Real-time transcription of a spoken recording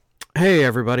Hey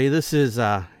everybody, this is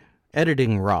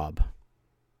Editing Rob.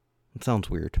 It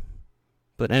sounds weird.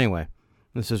 But anyway,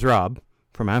 this is Rob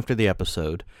from After the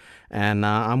Episode, and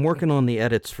I'm working on the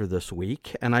edits for this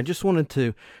week, and I just wanted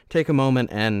to take a moment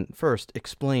and first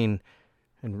explain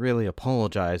and really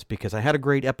apologize because I had a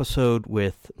great episode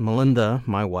with Melinda,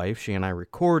 my wife. She and I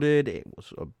recorded. It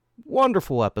was a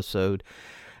wonderful episode,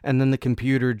 and then the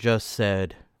computer just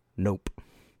said, nope,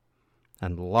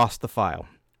 and lost the file.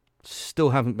 Still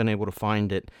haven't been able to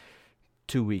find it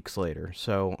 2 weeks later,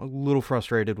 so a little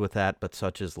frustrated with that, but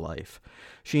such is life.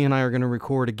 She and I are going to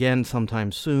record again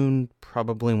sometime soon,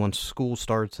 probably once school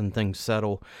starts and things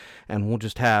settle, and we'll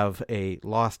just have a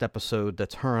lost episode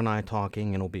that's her and I talking,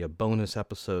 and it'll be a bonus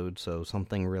episode, so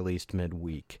something released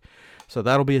midweek. So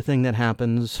that'll be a thing that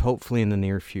happens, hopefully in the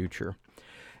near future.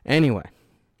 Anyway,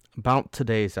 about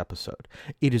today's episode.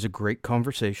 It is a great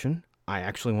conversation. I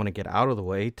actually want to get out of the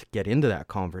way to get into that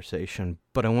conversation,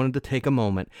 but I wanted to take a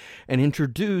moment and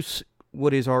introduce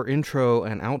what is our intro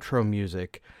and outro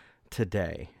music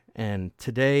today. And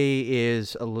today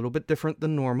is a little bit different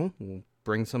than normal. We'll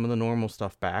bring some of the normal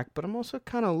stuff back, but I'm also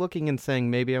kind of looking and saying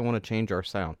maybe I want to change our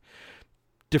sound.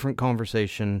 Different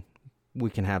conversation.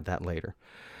 We can have that later.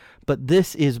 But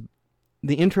this is,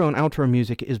 the intro and outro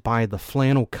music is by the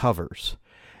Flannel Covers.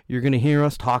 You're going to hear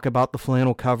us talk about the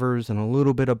Flannel Covers and a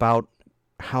little bit about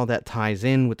how that ties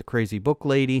in with the Crazy Book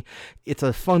Lady. It's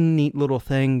a fun, neat little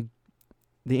thing.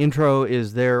 The intro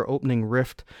is their opening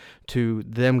riff to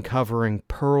them covering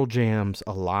Pearl Jam's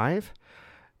Alive.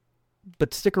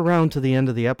 But stick around to the end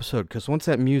of the episode, because once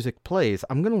that music plays,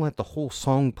 I'm going to let the whole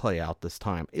song play out this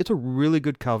time. It's a really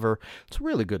good cover. It's a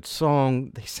really good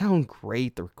song. They sound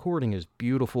great. The recording is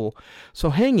beautiful. So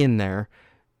hang in there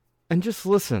and just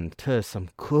listen to some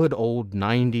good old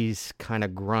 90s kind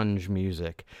of grunge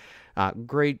music.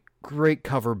 Great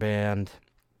cover band.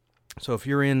 So if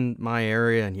you're in my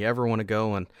area and you ever want to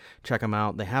go and check them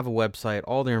out, they have a website.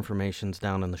 All their information's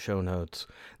down in the show notes.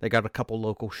 They got a couple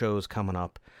local shows coming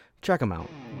up. Check them out.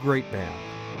 Great band.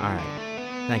 All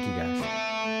right. Thank you, guys.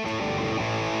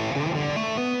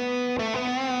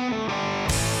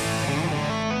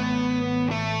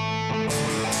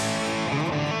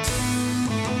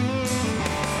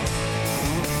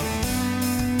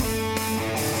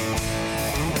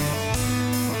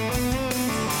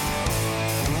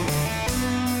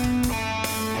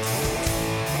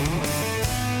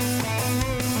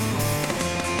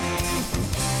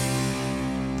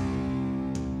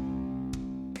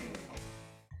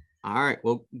 All right.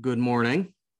 Well, good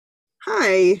morning.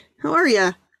 Hi. How are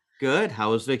you? Good.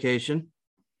 How was vacation?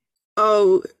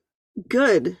 Oh,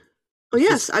 good. Oh,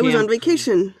 yes. I was on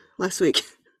vacation last week.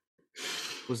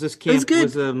 Was this camp? It was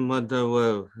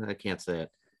good. I can't say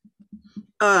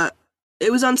it.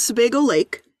 It was on Sebago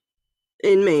Lake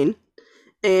in Maine,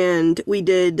 and we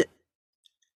did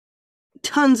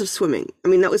tons of swimming. I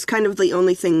mean, that was kind of the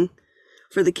only thing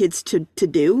for the kids to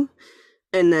do.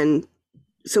 And then,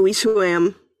 so we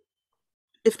swam.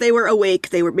 If they were awake,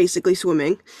 they were basically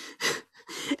swimming.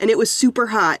 And it was super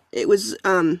hot. It was,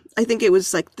 I think it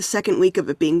was like the second week of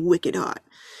it being wicked hot.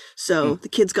 So the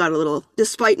kids got a little,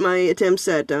 despite my attempts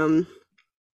at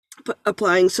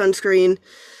applying sunscreen,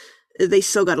 they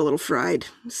still got a little fried.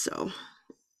 So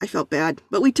I felt bad.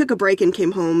 But we took a break and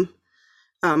came home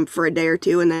for a day or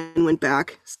two and then went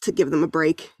back to give them a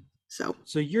break. So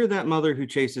you're that mother who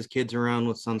chases kids around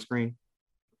with sunscreen?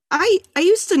 I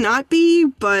used to not be,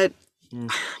 but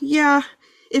yeah,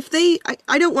 if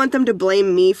I don't want them to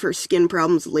blame me for skin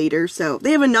problems later, so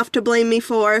they have enough to blame me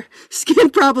for. Skin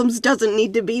problems doesn't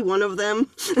need to be one of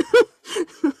them.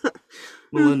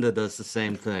 Melinda does the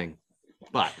same thing.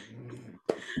 But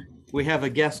we have a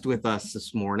guest with us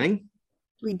this morning.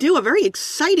 We do, a very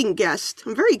exciting guest.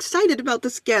 I'm very excited about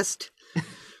this guest.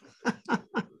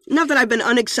 Not that I've been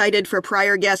unexcited for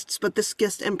prior guests, but this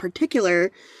guest in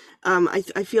particular, I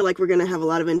feel like we're going to have a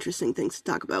lot of interesting things to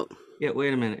talk about. Yeah,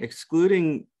 wait a minute.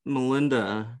 Excluding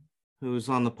Melinda, who was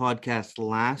on the podcast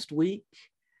last week,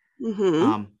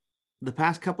 the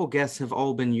past couple guests have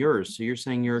all been yours. So you're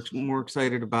saying you're more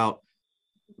excited about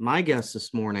my guest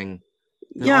this morning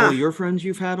than all your friends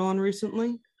you've had on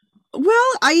recently?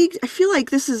 Well, I feel like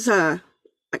this is a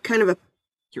kind of a...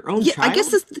 Your own child? I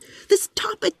guess this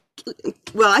topic...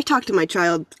 Well, I talk to my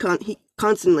child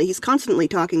constantly. He's constantly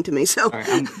talking to me, so... All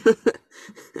right,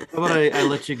 how about I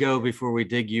let you go before we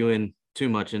dig you in too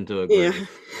much into a grave?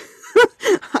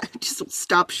 Yeah. Just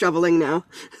stop shoveling now.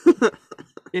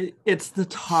 It's the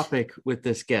topic with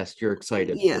this guest you're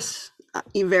excited for. Yes,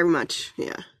 very much,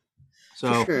 yeah.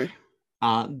 So, for sure.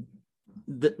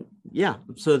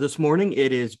 So this morning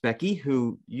it is Becky,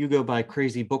 who you go by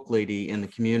Crazy Book Lady in the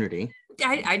community.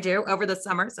 I do over the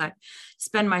summers. I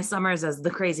spend my summers as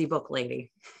the crazy book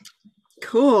lady.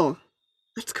 Cool.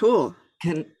 That's cool.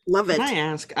 Love Can it. I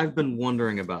ask? I've been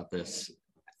wondering about this.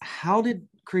 How did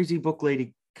Crazy Book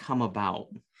Lady come about?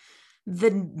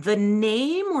 The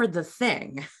name or the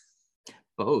thing?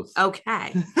 Both.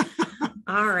 Okay.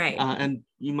 All right. And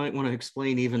you might want to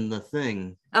explain even the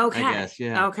thing. Okay. I guess,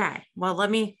 yeah. Okay. Well,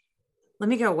 let me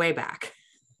go way back.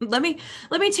 Let me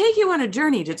take you on a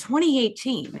journey to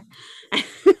 2018.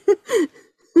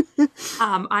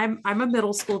 I'm a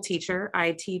middle school teacher.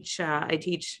 I teach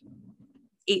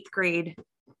 8th grade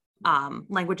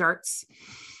language arts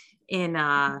in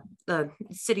the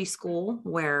city school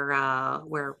where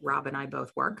Rob and I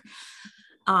both work.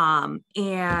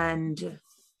 And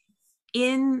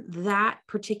in that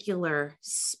particular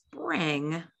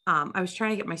spring, I was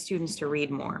trying to get my students to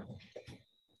read more.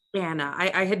 And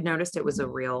I had noticed it was a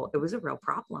real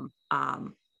problem,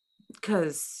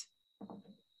 because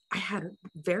I had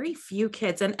very few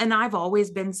kids, and I've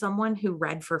always been someone who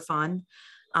read for fun,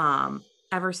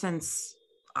 ever since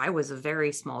I was a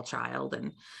very small child,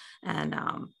 and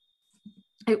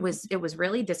it was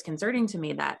really disconcerting to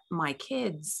me that my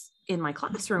kids in my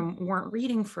classroom weren't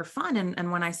reading for fun.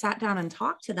 And when I sat down and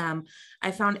talked to them,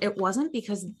 I found it wasn't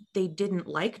because they didn't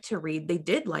like to read. They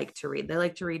did like to read. They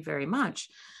like to read very much.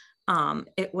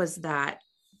 It was that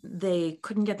they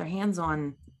couldn't get their hands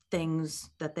on things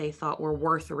that they thought were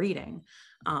worth reading.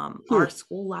 Our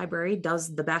school library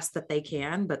does the best that they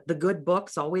can, but the good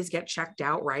books always get checked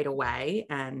out right away,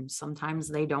 and sometimes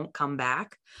they don't come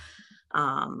back.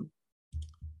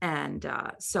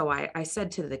 So I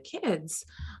said to the kids,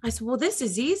 I said, well, this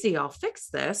is easy. I'll fix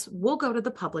this. We'll go to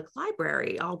the public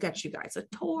library. I'll get you guys a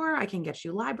tour. I can get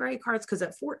you library cards, because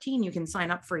at 14, you can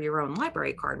sign up for your own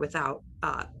library card without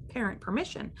parent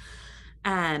permission.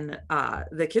 And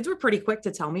the kids were pretty quick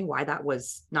to tell me why that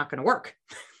was not going to work.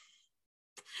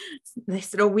 They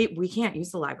said, oh, we can't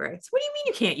use the library. So what do you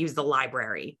mean you can't use the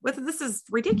library? This is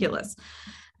ridiculous.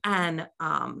 And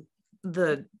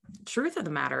the truth of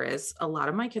the matter is, a lot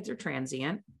of my kids are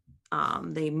transient.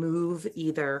 They move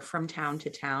either from town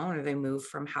to town, or they move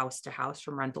from house to house,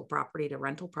 from rental property to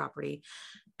rental property.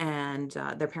 And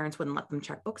their parents wouldn't let them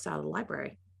check books out of the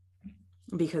library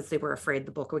because they were afraid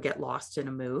the book would get lost in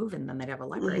a move, and then they'd have a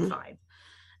library fine.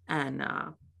 And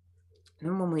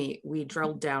then when we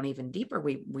drilled down even deeper,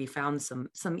 we found some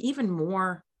even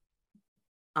more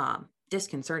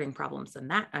disconcerting problems than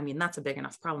that. I mean, that's a big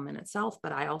enough problem in itself,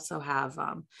 but I also have,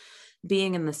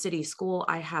 being in the city school,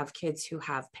 I have kids who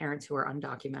have parents who are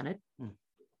undocumented.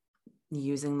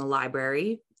 Using the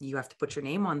library, you have to put your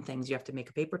name on things, you have to make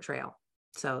a paper trail.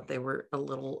 So they were a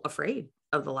little afraid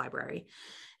of the library.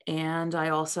 And I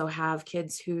also have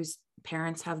kids whose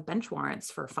parents have bench warrants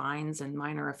for fines and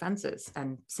minor offenses,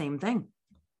 and same thing.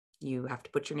 You have to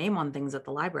put your name on things at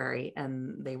the library,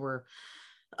 and they were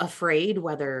afraid,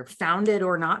 whether founded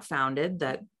or not founded,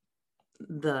 that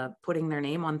the putting their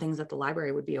name on things at the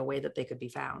library would be a way that they could be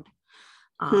found.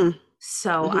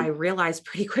 So I realized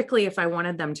pretty quickly, if I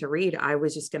wanted them to read, I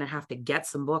was just going to have to get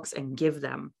some books and give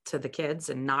them to the kids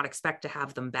and not expect to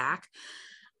have them back.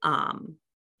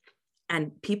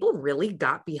 And people really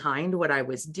got behind what I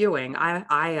was doing.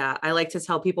 I like to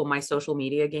tell people my social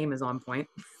media game is on point.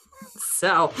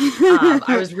 So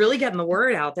I was really getting the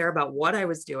word out there about what I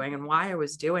was doing and why I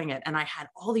was doing it. And I had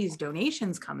all these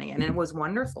donations coming in, and it was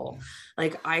wonderful.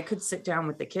 Like, I could sit down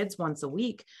with the kids once a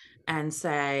week and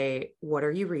say, what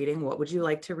are you reading? What would you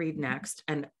like to read next?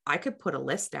 And I could put a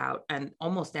list out, and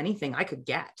almost anything I could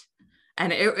get.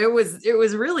 And it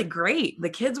was really great. The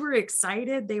kids were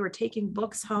excited. They were taking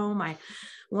books home.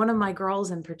 One of my girls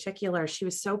in particular, she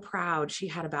was so proud. She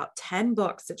had about 10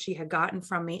 books that she had gotten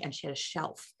from me, and she had a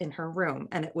shelf in her room.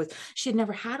 And she had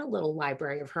never had a little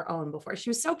library of her own before. She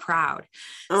was so proud.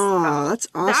 Oh, that's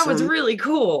awesome. That was really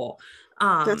cool.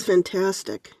 That's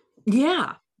fantastic.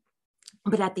 Yeah.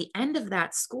 But at the end of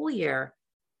that school year,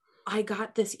 I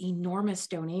got this enormous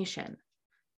donation.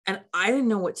 And I didn't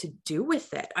know what to do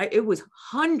with it. It was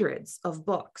hundreds of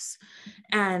books.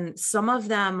 And some of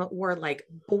them were like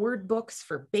board books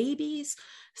for babies.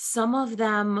 Some of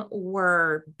them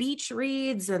were beach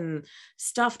reads and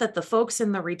stuff that the folks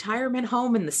in the retirement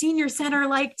home and the senior center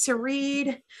like to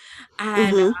read.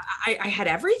 And I had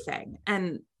everything.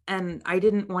 And I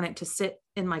didn't want it to sit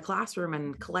in my classroom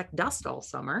and collect dust all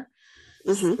summer.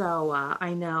 So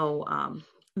I know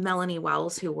Melanie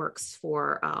Wells, who works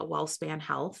for WellSpan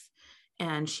Health,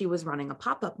 and she was running a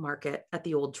pop-up market at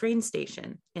the old train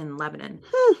station in Lebanon.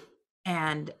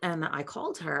 And I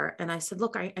called her and I said,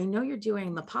 look, I know you're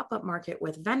doing the pop-up market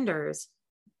with vendors.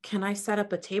 Can I set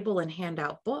up a table and hand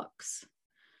out books?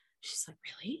 She's like,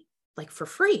 really? like for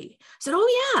free. I said,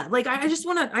 oh yeah, like I just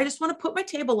want to put my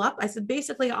table up. I said,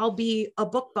 basically I'll be a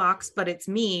book box, but it's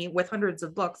me with hundreds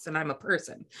of books and I'm a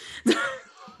person.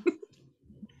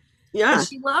 Yeah. And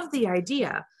she loved the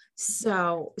idea.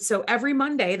 So every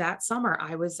Monday that summer,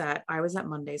 I was at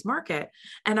Monday's Market,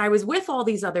 and I was with all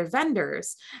these other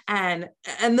vendors, and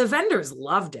the vendors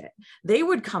loved it. They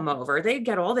would come over, they'd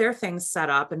get all their things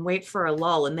set up and wait for a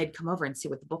lull, and they'd come over and see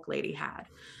what the book lady had,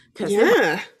 because they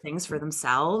had things for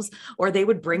themselves, or they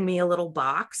would bring me a little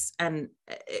box, and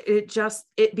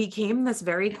it became this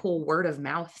very cool word of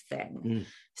mouth thing.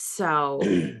 So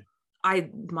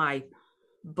my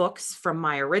books from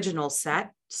my original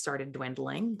set started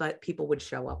dwindling, but people would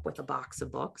show up with a box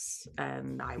of books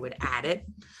and I would add it.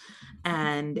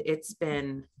 And it's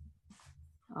been,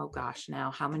 oh gosh,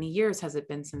 now how many years has it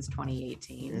been since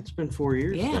 2018? It's been 4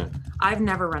 years. Yeah. Then. I've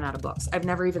never run out of books. I've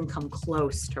never even come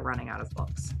close to running out of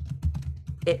books.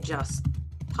 It just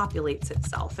populates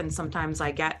itself. And sometimes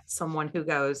I get someone who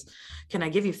goes, can I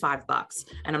give you $5?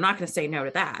 And I'm not going to say no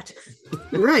to that.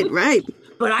 Right.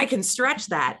 But I can stretch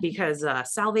that because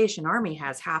Salvation Army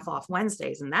has half off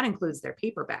Wednesdays, and that includes their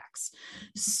paperbacks.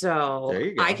 So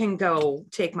I can go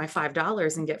take my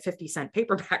 $5 and get 50-cent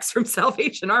paperbacks from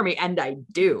Salvation Army, and I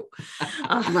do.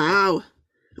 Wow.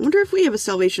 I wonder if we have a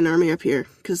Salvation Army up here,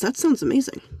 because that sounds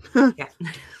amazing. Yeah.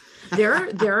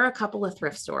 There are a couple of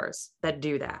thrift stores that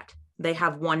do that. They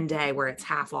have one day where it's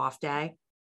half off day.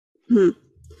 Do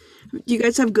you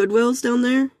guys have Goodwills down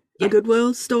there? Yeah. A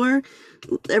Goodwill store?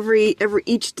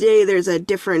 Each day there's a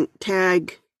different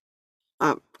tag,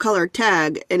 color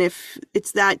tag, and if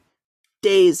it's that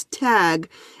day's tag,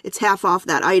 it's half off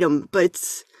that item. But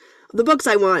it's the books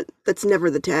I want, that's never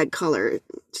the tag color.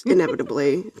 It's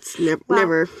inevitably. It's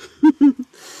never.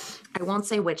 I won't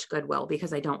say which Goodwill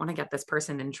because I don't want to get this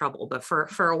person in trouble, but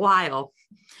for a while,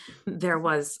 there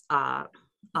was a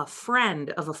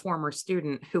friend of a former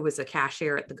student who was a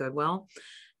cashier at the Goodwill.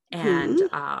 And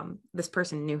this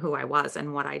person knew who I was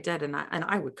and what I did. And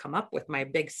I would come up with my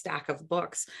big stack of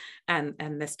books, and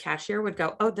this cashier would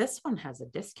go, oh, this one has a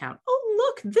discount. Oh,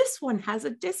 look, this one has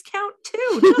a discount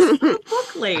too, just for the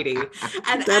book lady.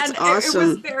 And that's awesome. It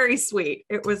was very sweet.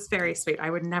 It was very sweet. I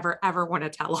would never, ever want to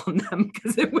tell on them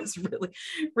because it was really,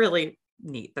 really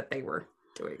neat that they were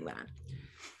doing that.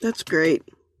 That's great.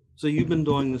 So you've been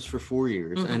doing this for 4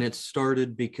 years, and it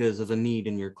started because of a need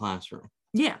in your classroom.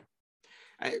 Yeah.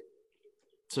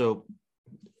 All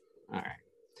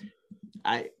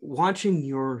right. Watching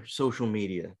your social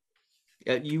media,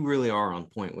 you really are on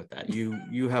point with that.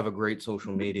 You have a great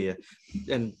social media,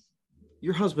 and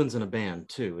your husband's in a band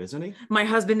too, isn't he? My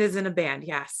husband is in a band.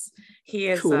 Yes, he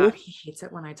is. Cool. He hates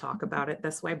it when I talk about it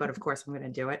this way, but of course I'm going to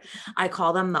do it. I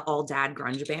call them the all dad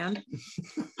grunge band.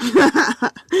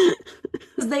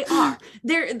 They are.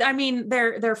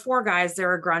 They're four guys.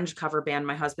 They're a grunge cover band.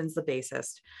 My husband's the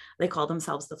bassist. They call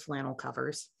themselves the Flannel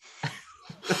Covers.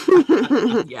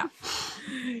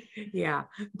 Yeah.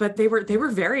 But they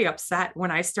were very upset when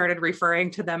I started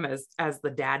referring to them as the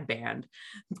dad band,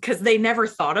 because they never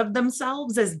thought of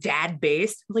themselves as dad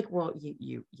based. Like, well,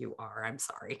 you are. I'm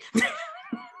sorry.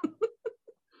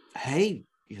 Hey,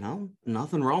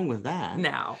 nothing wrong with that.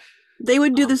 No. They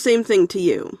would do the same thing to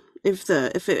you. If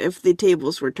the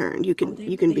tables were turned, you can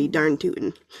be darn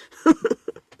tootin'.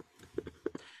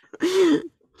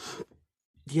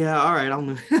 Yeah, all right, I'll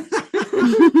move.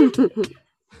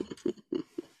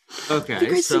 Okay, you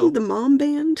guys sing the mom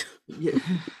band? Yeah.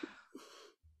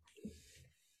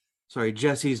 Sorry,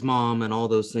 Jesse's mom and all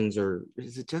those things are.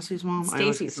 Is it Jesse's mom?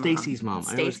 Stacy's mom.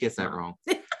 I always get that wrong.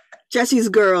 Jesse's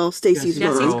girl, Stacy's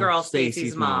girl,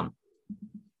 Stacy's mom.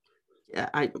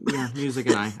 Yeah, music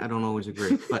and I don't always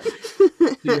agree, but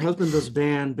your husband does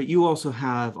band, but you also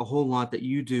have a whole lot that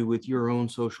you do with your own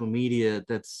social media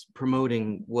that's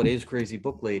promoting what is Crazy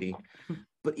Book Lady.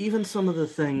 But even some of the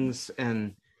things,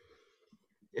 and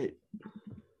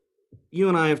you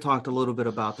and I have talked a little bit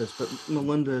about this, but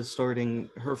Melinda is starting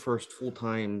her first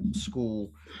full-time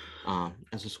school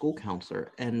as a school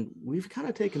counselor, and we've kind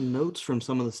of taken notes from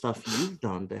some of the stuff you've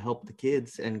done to help the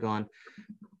kids and gone,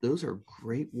 those are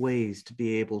great ways to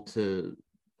be able to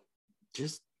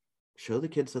just show the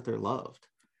kids that they're loved.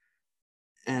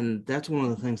 And that's one of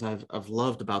the things I've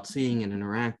loved about seeing and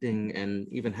interacting, and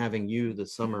even having you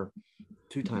this summer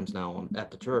 2 times now at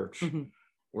the church,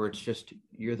 where it's just,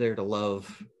 you're there to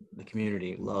love the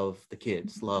community, love the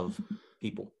kids, love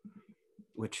people,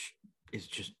 which is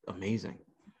just amazing.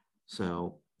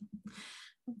 So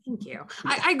thank you.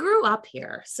 I grew up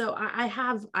here, so I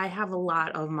have a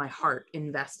lot of my heart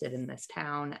invested in this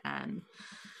town, and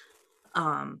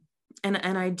And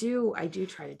I do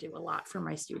try to do a lot for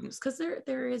my students, because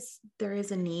there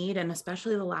is a need, and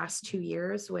especially the last 2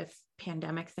 years with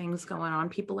pandemic things going on,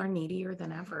 people are needier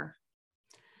than ever.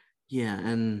 Yeah,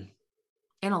 and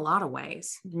in a lot of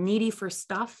ways, needy for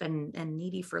stuff and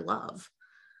needy for love.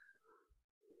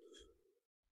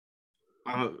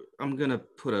 I'm gonna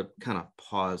put a kind of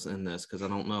pause in this because I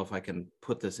don't know if I can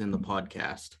put this in the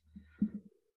podcast.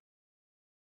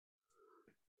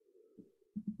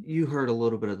 You heard a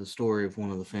little bit of the story of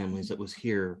one of the families that was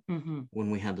here when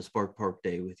we had the Spark Park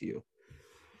Day with you.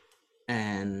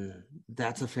 And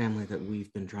that's a family that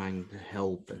we've been trying to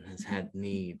help and has had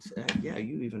needs. Yeah,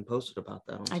 you even posted about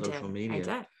that on social media. I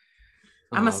did.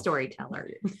 I'm a storyteller.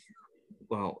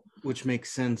 Well, which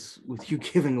makes sense with you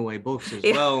giving away books as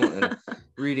well and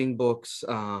reading books.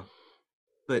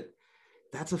 But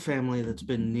that's a family that's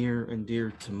been near and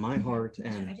dear to my heart.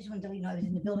 And I just wanted to let you know I was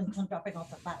in the building when I'm dropping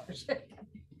off the flowers.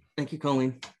 Thank you,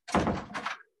 Colleen.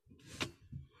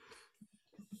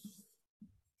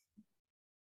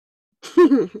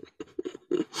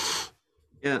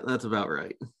 Yeah, that's about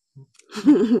right.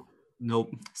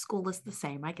 Nope. School is the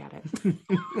same. I get it.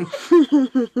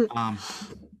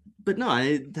 But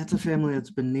no, that's a family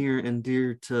that's been near and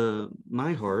dear to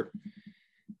my heart.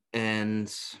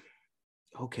 And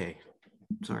okay,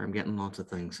 sorry, I'm getting lots of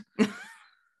things.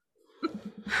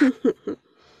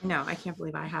 No, I can't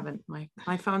believe I haven't.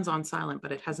 My phone's on silent,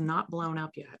 but it has not blown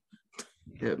up yet.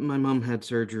 Yeah, my mom had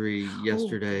surgery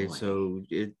yesterday, so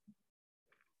it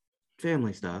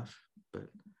family stuff. But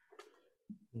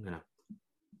I'm gonna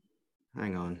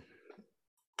hang on.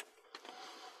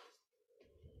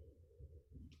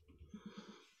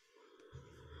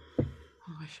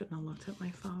 Oh, I shouldn't have looked at my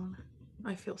phone.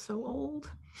 I feel so old.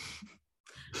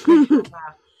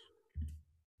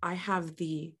 I have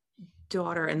the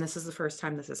daughter, and this is the first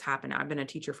time this has happened. I've been a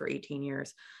teacher for 18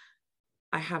 years.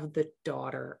 I have the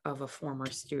daughter of a former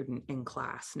student in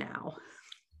class now.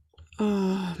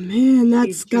 Oh man,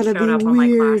 that's gotta be up weird. On my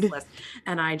class list,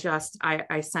 and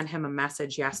I sent him a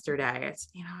message yesterday. It's,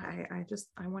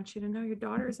 I want you to know your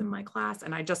daughter's in my class,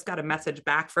 and I just got a message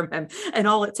back from him, and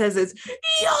all it says is,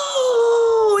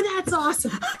 "Yo, that's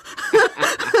awesome."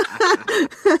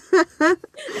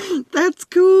 That's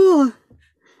cool.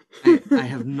 I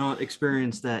have not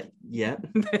experienced that yet.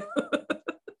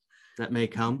 That may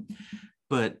come.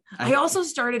 But I also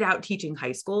started out teaching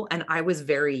high school, and I was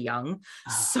very young.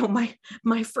 So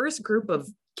my first group of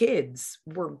kids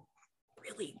were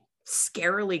really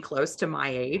scarily close to my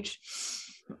age.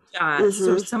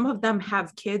 So some of them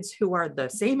have kids who are the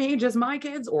same age as my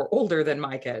kids or older than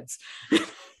my kids.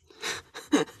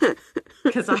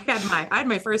 Because I had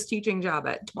my first teaching job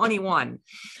at 21.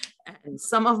 And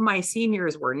some of my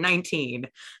seniors were 19.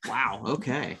 Wow.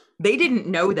 Okay. They didn't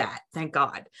know that, thank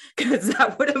God, because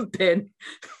that would have been.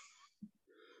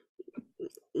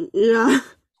 Yeah.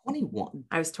 21.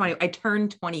 I was 20. I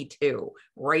turned 22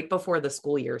 right before the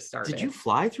school year started. Did you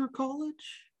fly through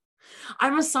college?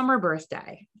 I'm a summer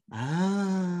birthday.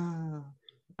 Ah.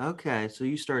 Okay. So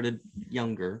you started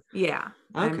younger. Yeah.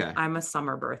 Okay. I'm a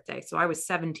summer birthday. So I was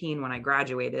 17 when I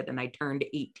graduated, and I turned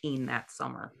 18 that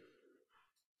summer.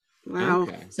 Wow.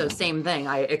 Okay. So same thing.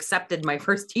 I accepted my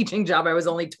first teaching job. I was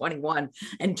only 21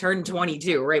 and turned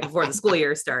 22 right before the school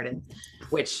year started,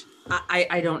 which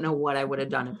I don't know what I would have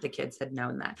done if the kids had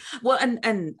known that. Well,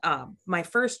 and my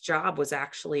first job was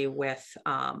actually with,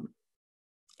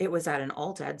 it was at an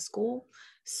alt ed school.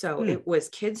 So it was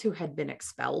kids who had been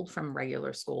expelled from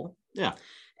regular school. Yeah.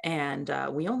 And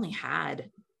we only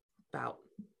had about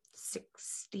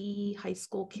 60 high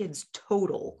school kids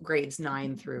total, grades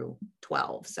 9 through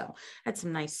 12. So had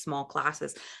some nice small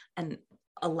classes. And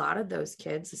a lot of those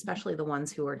kids, especially the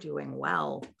ones who are doing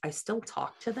well, I still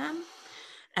talk to them.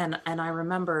 And I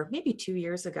remember maybe 2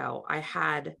 years ago, I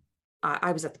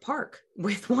was at the park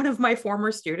with one of my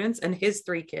former students and his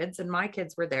 3 kids, and my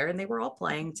kids were there, and they were all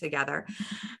playing together.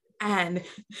 And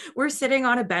we're sitting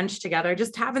on a bench together,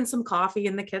 just having some coffee,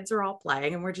 and the kids are all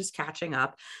playing, and we're just catching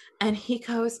up. And he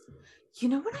goes, "You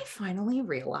know what I finally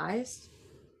realized?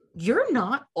 You're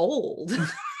not old."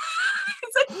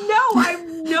 It's like, "No,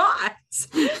 I'm not."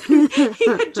 He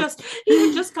had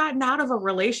just gotten out of a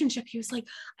relationship. He was like,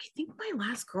 "I think my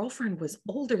last girlfriend was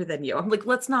older than you." I'm like,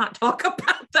 "Let's not talk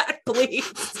about that,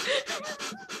 please."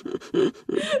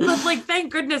 But like,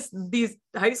 thank goodness these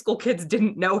high school kids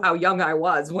didn't know how young I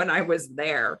was when I was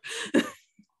there.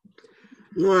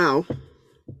 Wow.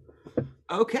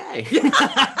 Okay.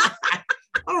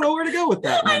 I don't know where to go with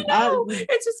that one. I know.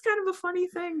 It's just kind of a funny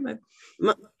thing. But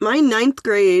My 9th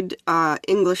grade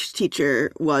English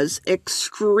teacher was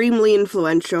extremely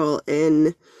influential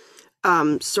in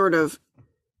sort of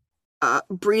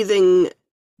breathing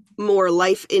more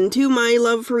life into my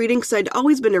love for reading, because I'd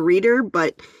always been a reader,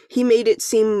 but he made it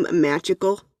seem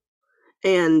magical,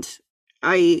 and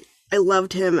I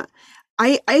loved him.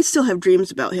 I still have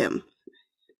dreams about him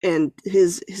and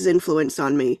his influence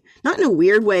on me. Not in a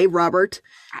weird way, Robert.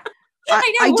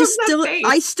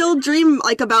 I still dream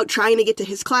like about trying to get to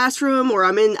his classroom, or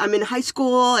I'm in high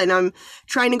school and I'm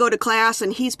trying to go to class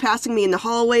and he's passing me in the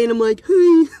hallway and I'm like,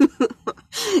 hey,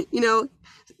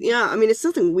 yeah, I mean, it's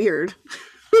nothing weird.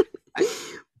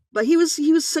 But he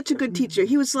was such a good teacher.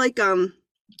 He was like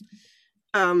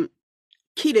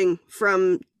Keating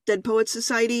from Dead Poets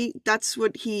Society. That's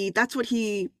what he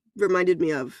reminded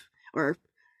me of. Or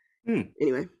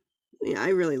anyway, yeah, I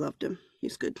really loved him.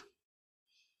 He's good.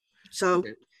 So,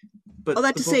 okay. But all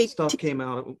that to say, stuff came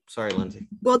out. Sorry, Lindsay.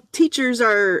 Well, teachers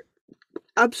are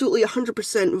absolutely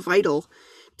 100% vital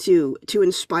to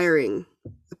inspiring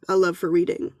a love for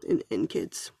reading in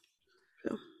kids.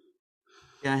 So,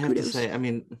 yeah, I have to say, I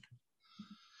mean,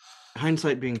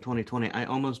 hindsight being 2020, I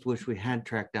almost wish we had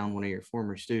tracked down one of your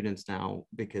former students now,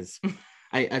 because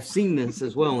I've seen this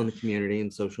as well in the community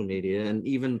and social media, and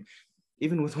even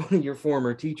with one of your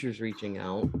former teachers reaching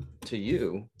out to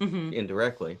you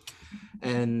indirectly,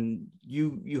 and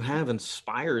you have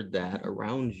inspired that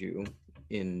around you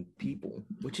in people,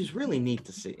 which is really neat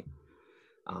to see,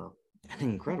 and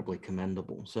incredibly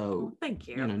commendable. So thank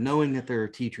you. Knowing that there are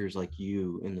teachers like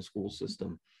you in the school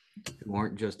system who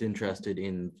aren't just interested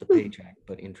in the paycheck,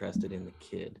 but interested in the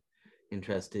kid,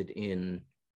 interested in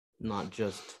not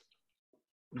just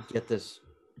get this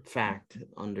fact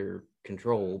under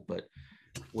control, but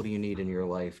what do you need in your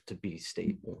life to be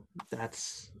stable?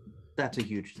 That's a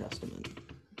huge testament.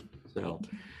 So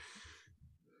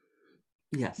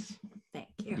yes, thank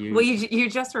you. Well, you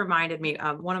just reminded me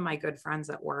of one of my good friends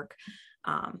at work.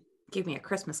 Gave me a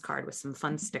Christmas card with some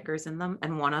fun stickers in them,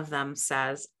 and one of them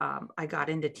says, I got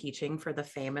into teaching for the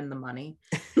fame and the money.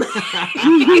 Because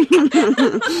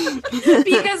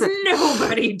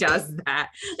nobody does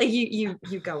that. Like you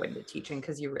go into teaching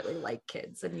because you really like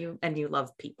kids and you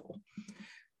love people.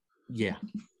 Yeah.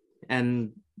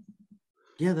 And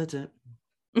yeah, that's it.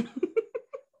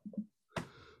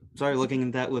 Sorry, looking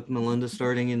at that with Melinda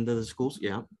starting into the schools.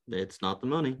 Yeah, it's not the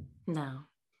money. No,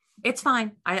 it's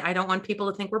fine. I don't want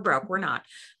people to think we're broke. We're not,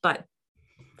 but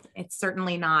it's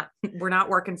certainly not. We're not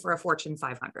working for a Fortune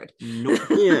 500.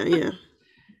 Nope.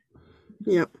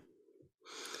 Yeah.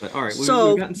 But all right, we've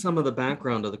gotten some of the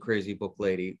background of the crazy book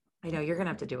lady. I know you're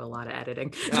gonna have to do a lot of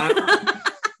editing.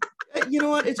 You know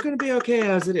what? It's going to be okay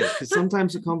as it is, because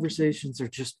sometimes the conversations are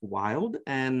just wild,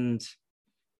 and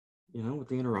with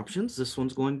the interruptions, this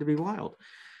one's going to be wild.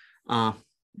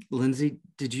 Lindsay,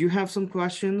 did you have some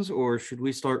questions, or should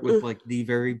we start with like the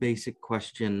very basic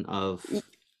question of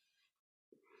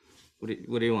what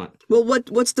do you want? Well,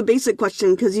 what's the basic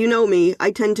question? Because you know me,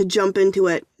 I tend to jump into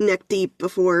it neck deep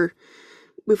before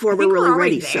we're really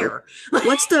ready. So,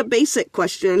 what's the basic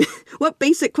question? What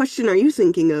basic question are you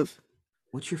thinking of?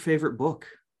 What's your favorite book?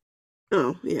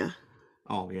 Oh yeah.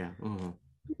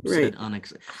 Right.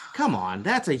 Come on,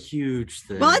 that's a huge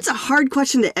thing. Well, it's a hard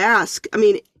question to ask. I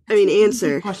mean,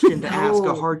 answer. Question to ask,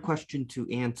 a hard question to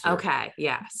answer. Okay.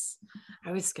 Yes.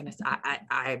 I was gonna say,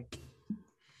 I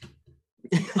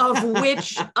of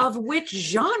which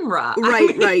genre?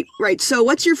 Right. So,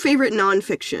 what's your favorite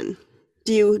nonfiction?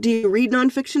 Do you read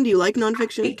nonfiction? Do you like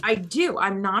nonfiction? I do.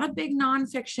 I'm not a big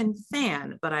nonfiction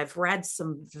fan, but I've read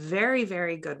some very,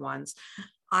 very good ones.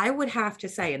 I would have to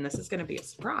say, and this is going to be a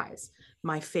surprise,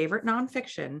 my favorite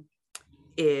nonfiction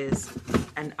is,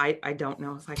 and I don't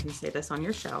know if I can say this on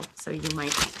your show, so you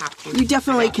might have to. You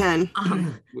definitely can.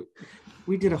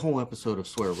 We did a whole episode of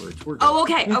swear words.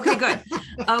 Okay, good.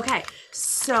 Okay,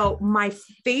 so my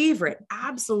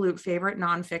absolute favorite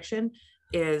nonfiction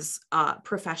is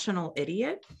Professional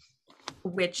Idiot,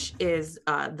 which is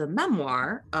the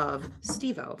memoir of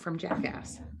Steve-O from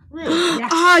Jackass. Really?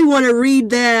 Yes. I want to read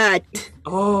that.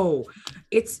 Oh,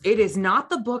 it is not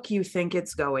the book you think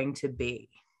it's going to be.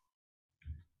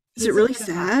 Is it really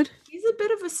sad? He's a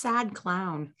bit of a sad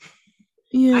clown.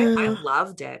 Yeah. I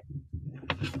loved it.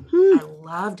 I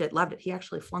loved it. He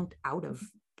actually flunked out of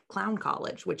clown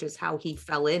college, which is how he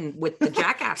fell in with the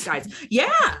Jackass guys.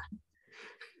 Yeah.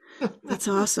 That's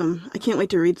awesome. I can't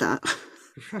wait to read that.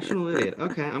 Professional Idiot.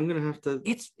 Okay, I'm gonna have to.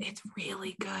 It's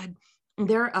really good.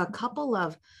 There are a couple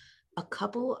of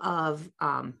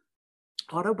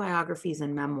autobiographies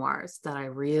and memoirs that I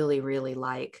really, really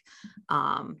like.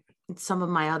 Some of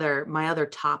my other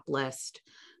top list,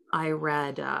 I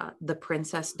read The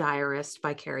Princess Diarist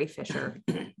by Carrie Fisher,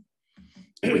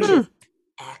 which is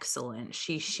excellent.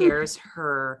 She shares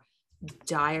her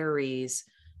diaries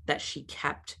that she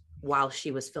kept while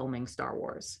she was filming Star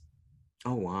Wars.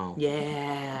 Oh wow.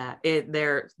 Yeah,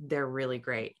 they're really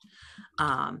great.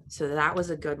 So that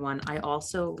was a good one. I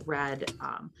also read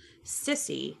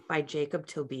Sissy by Jacob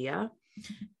Tobia,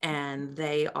 and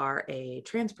they are a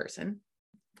trans person,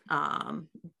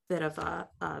 bit of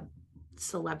a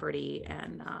celebrity,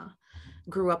 and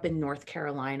grew up in North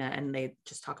Carolina, and they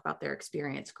just talk about their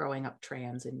experience growing up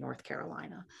trans in North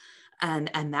Carolina.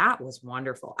 And that was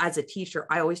wonderful. As a teacher,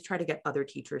 I always try to get other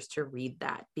teachers to read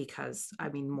that, because I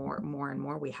mean, more and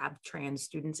more we have trans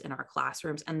students in our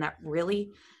classrooms, and that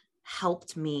really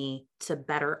helped me to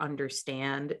better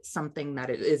understand something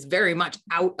that is very much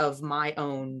out of my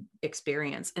own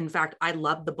experience. In fact, I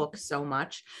loved the book so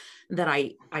much that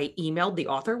I emailed the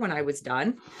author when I was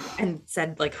done and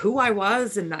said like who I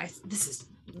was, and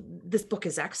this book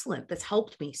is excellent. This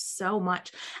helped me so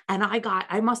much. And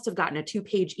I must have gotten a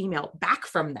 2-page email back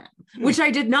from them, which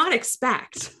I did not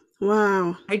expect.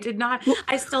 Wow. I did not.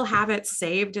 I still have it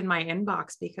saved in my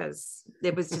inbox because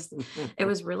it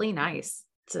was really nice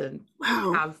to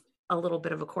have a little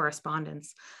bit of a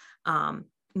correspondence.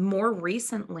 More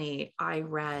recently, I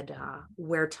read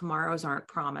Where Tomorrows Aren't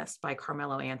Promised by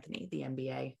Carmelo Anthony, the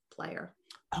NBA player.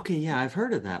 Okay, yeah, I've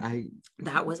heard of that.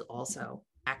 That was also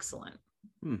excellent.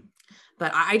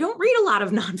 But I don't read a lot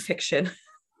of nonfiction.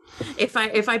 If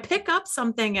I pick up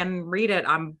something and read it,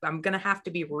 I'm gonna have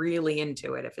to be really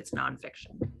into it if it's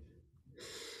nonfiction.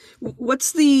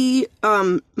 What's the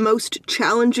most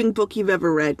challenging book you've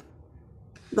ever read?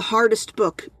 The hardest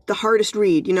book, the hardest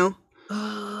read, you know?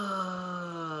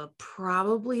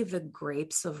 Probably The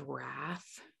Grapes of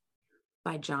Wrath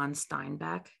by John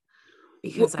Steinbeck.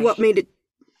 Because what made it?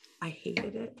 I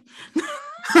hated it.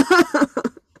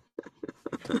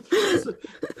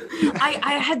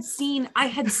 I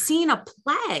had seen a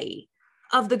play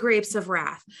of The Grapes of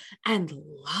Wrath and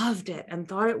loved it and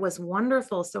thought it was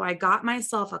wonderful. So I got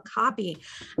myself a copy,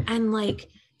 and like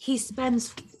he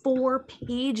spends 4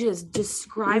 pages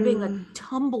describing a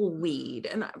tumbleweed,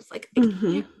 and I was like, I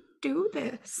can't do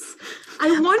this.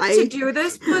 I want to do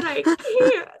this, but I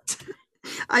can't.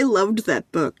 I loved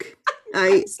that book.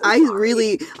 I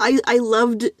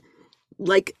loved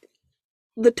like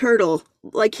the turtle.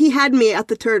 Like he had me at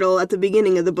the turtle at the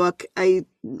beginning of the book. I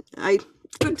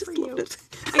Good for you.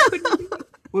 I couldn't.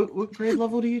 What grade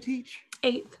level do you teach?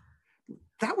 8th.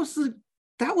 That was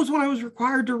when I was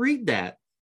required to read that.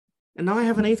 And now I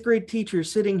have an 8th grade teacher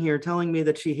sitting here telling me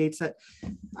that she hates that.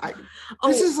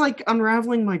 This is like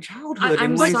unraveling my childhood.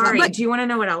 I'm sorry. Do you want to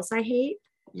know what else I hate?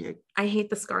 Yeah. I hate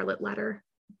The Scarlet Letter.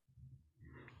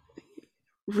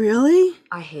 Really?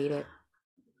 I hate it.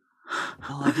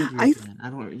 Oh, I did read that. I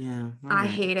don't. Yeah. I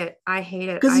hate it. I hate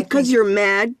it. Because you're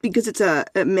mad because it's a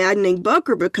maddening book,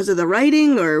 or because of the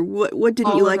writing, or what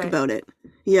didn't you like about it?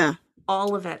 Yeah.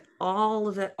 All of it. All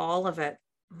of it. All of it.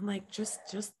 I'm like, just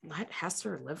let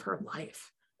Hester live her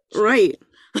life. Right.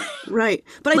 Right.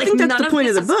 But I think that's the point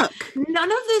of the book.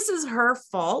 None of this is her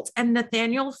fault, and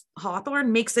Nathaniel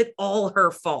Hawthorne makes it all her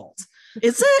fault.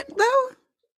 Is it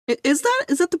though? Is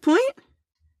that the point?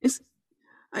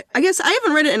 I guess I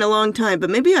haven't read it in a long time, but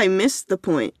maybe I missed the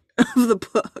point of the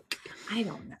book. I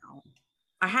don't know.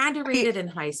 I had to read it in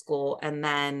high school, and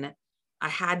then I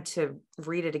had to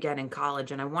read it again in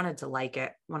college, and I wanted to like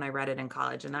it when I read it in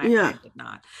college, and I did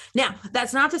not. Now,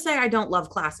 that's not to say I don't love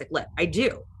classic lit. I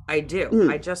do. I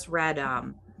just read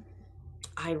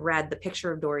I read The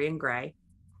Picture of Dorian Gray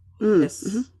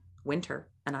this winter,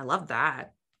 and I loved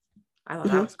that. I thought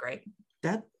that was great.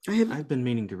 I've been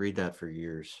meaning to read that for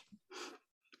years.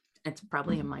 It's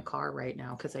probably in my car right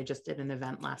now because I just did an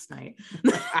event last night.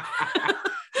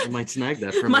 I might snag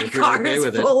that from my you if you're car okay is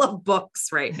with full of books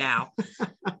right now.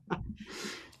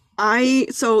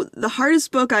 So the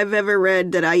hardest book I've ever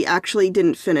read that I actually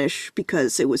didn't finish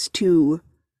because it was too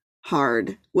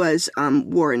hard was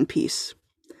War and Peace.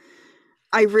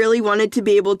 I really wanted to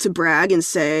be able to brag and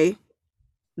say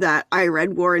that I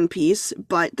read War and Peace,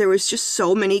 but there was just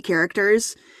so many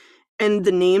characters and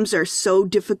the names are so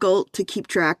difficult to keep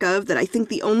track of that I think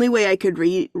the only way I could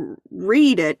read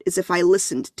it is if I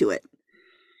listened to it.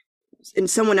 And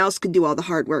someone else could do all the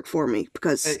hard work for me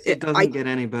because it doesn't get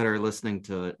any better listening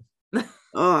to it.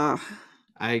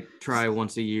 I try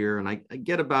once a year and I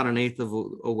get about an eighth of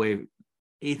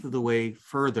the way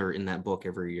further in that book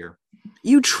every year.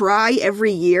 You try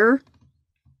every year?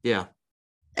 Yeah.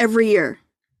 Every year?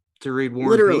 To read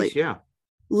War and Peace, yeah.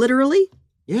 Literally?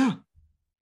 Yeah.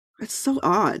 That's so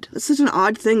odd. That's such an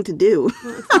odd thing to do.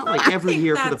 Well, it's not like every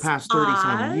year for the past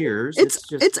 37 years.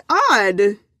 It's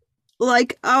odd.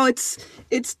 Like, oh, it's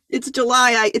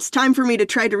July. It's time for me to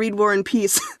try to read War and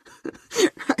Peace.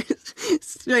 Right.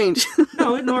 Strange.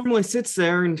 No, it normally sits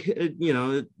there, and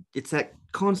it's that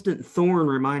constant thorn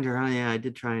reminder. Oh yeah, I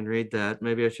did try and read that.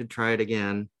 Maybe I should try it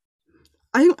again.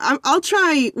 I'll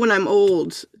try when I'm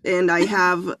old and I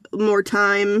have more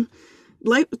time.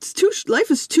 Life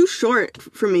is too short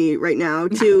for me right now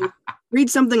to read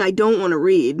something I don't want to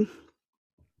read.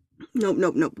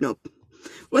 Nope.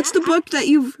 What's the book that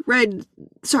you've read?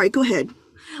 Sorry, go ahead.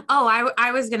 Oh,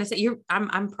 I was gonna say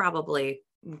I'm probably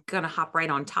gonna hop right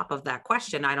on top of that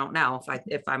question. I don't know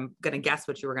if I'm gonna guess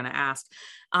what you were gonna ask.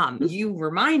 You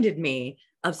reminded me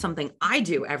of something I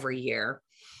do every year.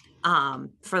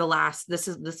 For the last, this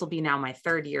will be now my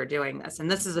 3rd year doing this,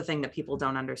 and this is the thing that people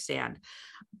don't understand.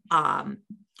 I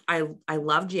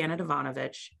love Janet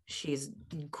Ivanovich. She's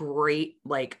great,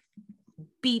 like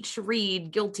beach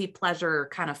read, guilty pleasure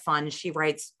kind of fun. She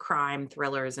writes crime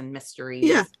thrillers and mysteries.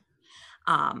 Yeah.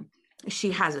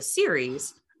 She has a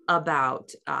series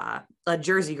about a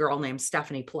Jersey girl named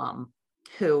Stephanie Plum,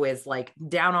 who is like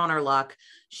down on her luck.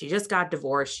 She just got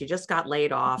divorced. She just got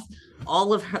laid off.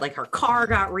 All of her, like her car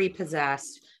got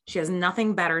repossessed. She has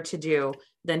nothing better to do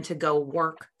than to go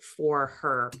work for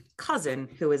her cousin,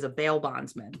 who is a bail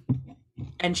bondsman.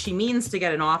 And she means to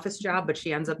get an office job, but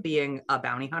she ends up being a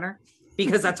bounty hunter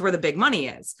because that's where the big money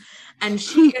is. And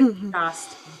she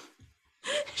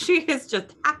is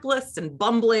just hapless and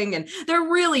bumbling, and they're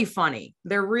really funny.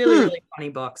 They're really funny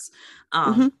books.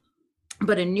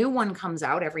 But a new one comes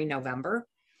out every November.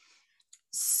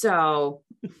 So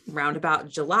round about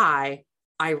July,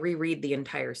 I reread the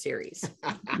entire series.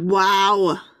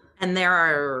 Wow. And there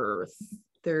are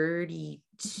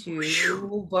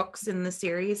 32 books in the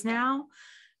series now.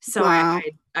 So wow.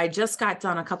 I just got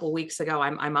done a couple weeks ago.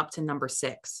 I'm up to number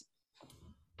 6.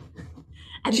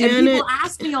 And people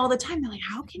ask me all the time, they're like,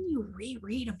 how can you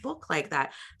reread a book like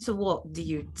that? So, well, do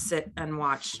you sit and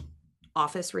watch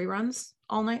Office reruns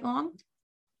all night long?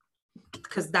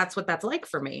 Because that's what that's like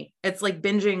for me. It's like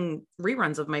binging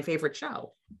reruns of my favorite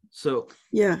show. So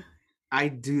yeah, I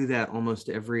do that almost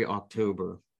every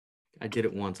October. I did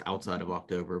it once outside of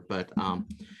October, but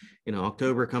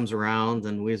October comes around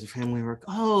and we as a family are like,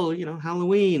 oh,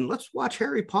 Halloween, let's watch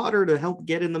Harry Potter to help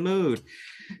get in the mood.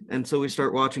 And so we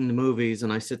start watching the movies,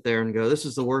 and I sit there and go, this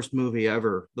is the worst movie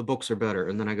ever. The books are better.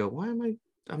 And then I go,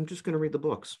 I'm just going to read the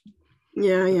books.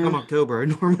 Yeah. Come October, I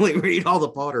normally read all the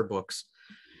Potter books.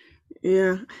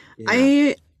 Yeah.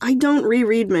 I don't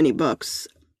reread many books.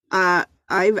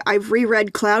 I've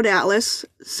reread Cloud Atlas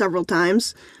several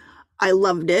times. I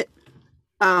loved it.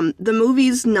 The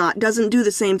movie's doesn't do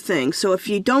the same thing. So if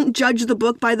you don't judge the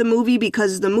book by the movie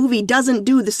because the movie doesn't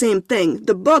do the same thing,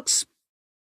 the book's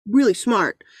really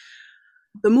smart.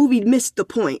 The movie missed the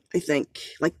point, I think.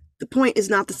 Like, the point is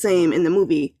not the same in the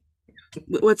movie.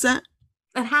 What's that?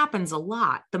 That happens a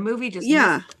lot. The movie just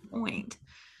missed the point.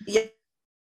 Yeah.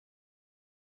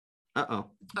 Uh-oh.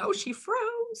 Oh, she froze.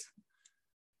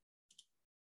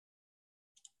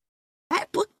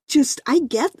 That book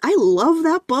I love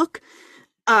that book.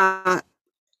 And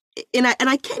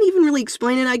I can't even really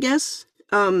explain it, I guess.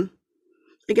 I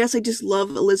guess I just love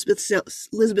Elizabeth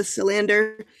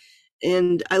Salander,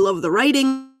 and I love the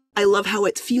writing. I love how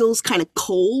it feels kind of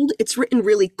cold. It's written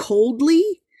really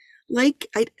coldly. Like,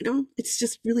 it's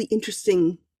just really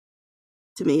interesting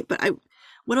to me. But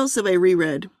what else have I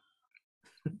reread?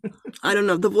 I don't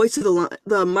know.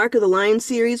 The Mark of the Lion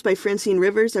series by Francine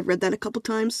Rivers. I've read that a couple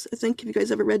times, I think. Have you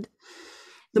guys ever read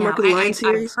the Mark of the Lion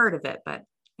series? I've heard of it, but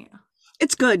yeah.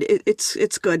 It's good.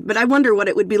 It's good. But I wonder what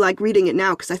it would be like reading it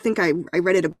now, because I think I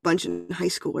read it a bunch in high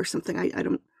school or something. I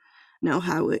don't know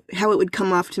how it would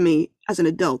come off to me as an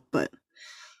adult. But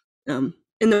in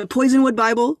the Poisonwood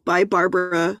Bible by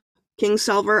Barbara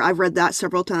Kingsolver, I've read that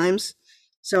several times.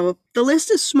 So the list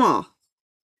is small.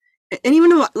 And even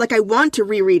though, like, I want to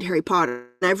reread Harry Potter,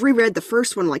 and I've reread the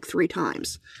first one like 3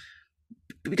 times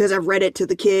because I've read it to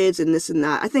the kids and this and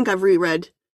that. I think I've reread,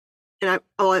 and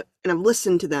I've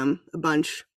listened to them a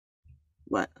bunch.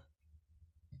 What?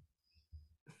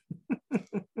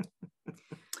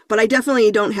 But I definitely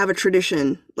don't have a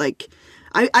tradition. Like,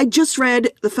 I just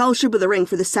read The Fellowship of the Ring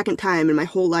for the 2nd time in my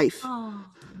whole life. Oh.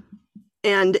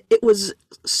 And it was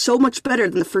so much better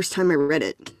than the first time I read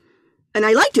it. And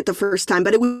I liked it the first time,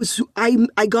 but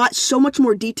I got so much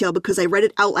more detail because I read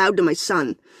it out loud to my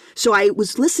son. So I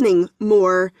was listening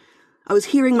more, I was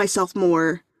hearing myself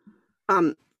more,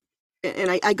 and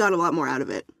I got a lot more out of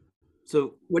it.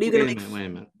 So what are you going to Wait a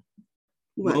minute.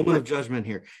 Moment of judgment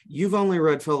here. You've only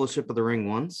read Fellowship of the Ring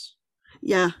once?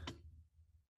 Yeah.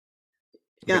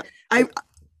 Yeah.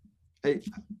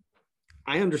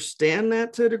 I understand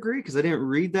that to a degree because I didn't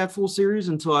read that full series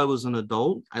until I was an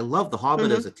adult. I loved The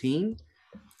Hobbit as a teen.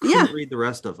 couldn't Yeah. read the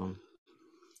rest of them.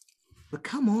 But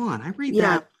come on, I read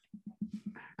Yeah. that.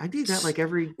 I do that like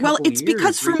every couple Well, it's years,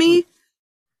 because for read me,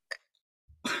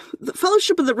 the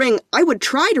Fellowship of the Ring, I would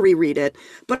try to reread it,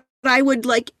 but I would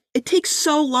like it takes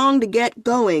so long to get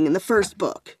going in the first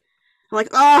book. I'm like,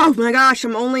 oh my gosh,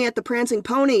 I'm only at the Prancing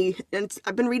Pony, and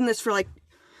I've been reading this for like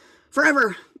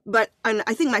forever. And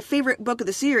I think my favorite book of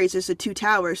the series is The Two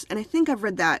Towers, and I think I've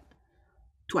read that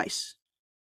twice.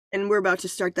 And we're about to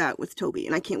start that with Toby,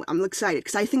 and I'm excited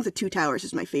because I think The Two Towers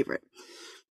is my favorite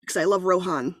because I love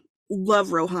Rohan.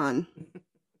 Love Rohan.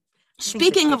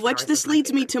 Speaking of which, this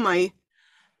leads me to my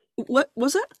what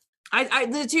was it?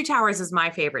 The Two Towers is my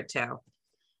favorite too.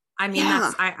 I mean,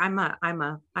 Yeah.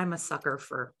 I'm a sucker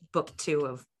for book 2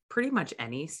 of pretty much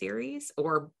any series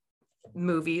or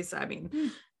movies. I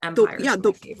mean, Empire.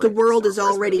 The world is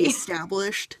already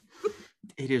established.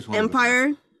 It is one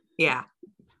Empire. Yeah.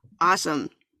 Awesome.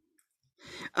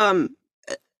 Okay.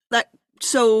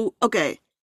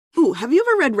 Ooh, have you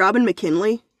ever read Robin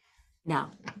McKinley?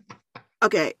 No.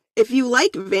 Okay, if you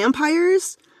like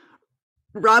vampires,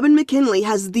 Robin McKinley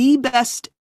has the best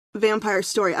vampire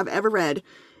story I've ever read.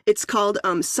 It's called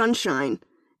Sunshine.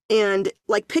 And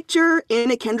like picture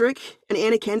an Anna Kendrick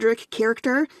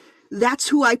character. That's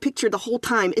who I pictured the whole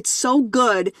time. It's so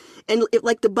good. And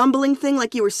like the bumbling thing,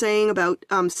 like you were saying about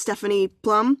Stephanie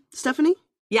Plum. Stephanie?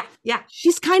 Yeah, yeah.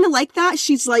 She's kind of like that.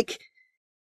 She's like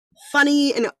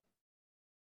funny and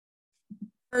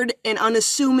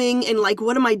unassuming and like,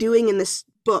 what am I doing in this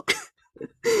book?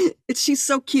 She's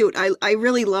so cute. I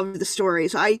really love the story.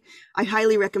 So I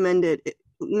highly recommend it.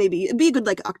 Maybe it'd be a good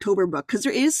like October book because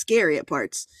it is scary at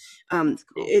parts. Cool.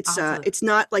 It's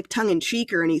not like tongue in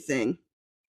cheek or anything.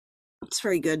 It's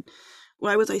very good.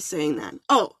 Why was I saying that?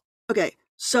 Oh, okay.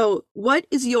 So what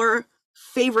is your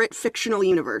favorite fictional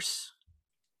universe?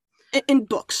 In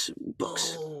books.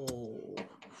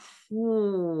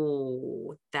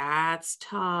 Ooh, that's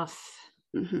tough.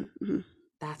 Mm-hmm.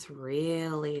 That's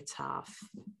really tough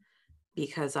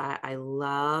because I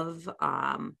love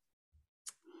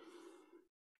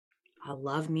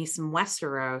me some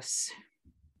Westeros.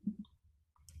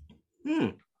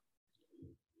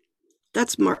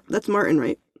 That's Martin,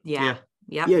 right? Yeah.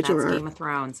 Yep, Yeah, that's George. Game of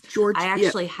Thrones. George. I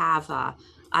actually have a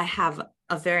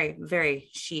very, very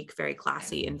chic, very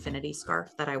classy infinity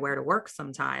scarf that I wear to work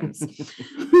sometimes.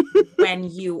 When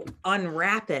you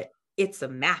unwrap it, it's a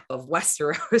map of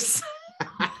Westeros.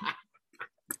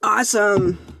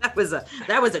 Awesome. That was a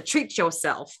treat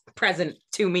yourself present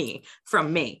to me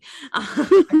from me.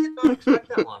 I did not expect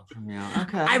that one from you.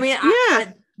 Okay. I mean,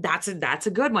 Yeah. that's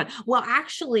a good one. Well,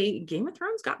 actually, Game of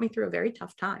Thrones got me through a very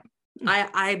tough time.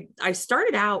 I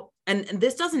started out, and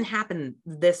this doesn't happen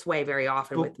this way very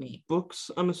often with me.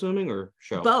 Books, I'm assuming, or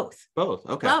show? Both.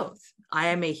 Okay. Both. I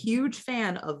am a huge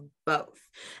fan of both,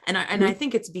 and I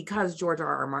think it's because George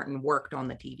R.R. Martin worked on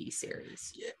the TV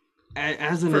series.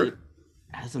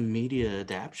 As a media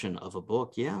adaptation of a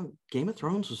book, yeah, Game of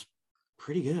Thrones was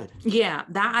pretty good. Yeah,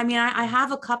 I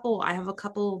have a couple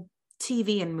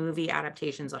TV and movie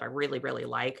adaptations that I really, really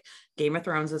like. Game of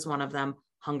Thrones is one of them.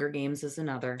 Hunger Games is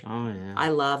another. Oh yeah. I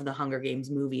love the Hunger Games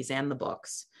movies and the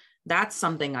books. That's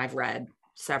something I've read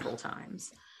several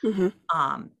times. Mm-hmm.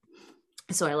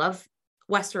 So I love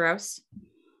Westeros.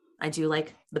 I do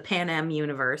like the Pan Am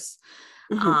universe.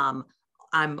 Mm-hmm.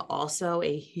 I'm also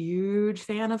a huge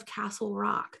fan of Castle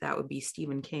Rock. That would be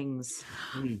Stephen King's.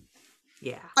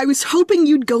 Yeah. I was hoping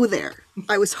you'd go there.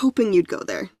 I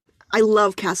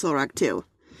love Castle Rock too.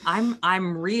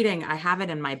 I'm reading, I have it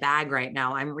in my bag right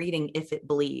now. I'm reading If It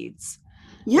Bleeds.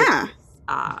 Yeah.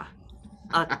 A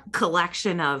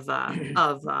collection of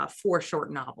 4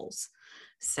 short novels.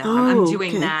 So I'm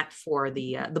doing that for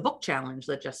the book challenge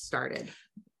that just started.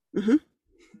 Mm-hmm.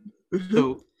 Mm-hmm.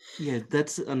 So yeah,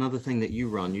 that's another thing that you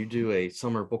run. You do a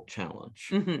summer book challenge.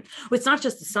 Mm-hmm. Well, it's not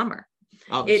just the summer.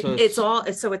 Oh, it's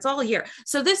all year.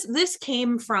 So this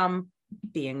came from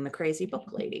being the crazy book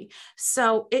lady.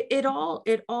 So it all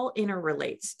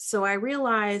interrelates. So I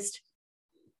realized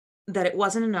that it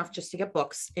wasn't enough just to get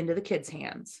books into the kids'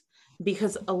 hands,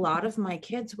 because a lot of my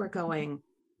kids were going,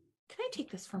 can I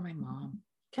take this for my mom?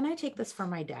 Can I take this for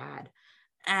my dad?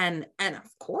 And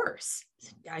of course,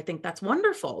 I think that's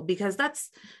wonderful, because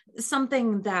that's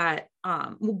something that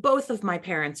both of my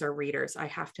parents are readers. I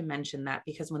have to mention that,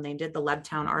 because when they did the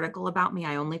Lebtown article about me,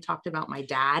 I only talked about my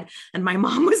dad, and my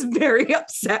mom was very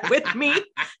upset with me.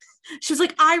 She was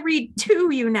like, I read too,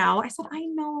 you know. I said, I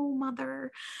know,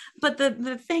 mother. But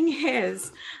the thing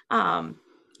is,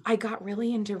 I got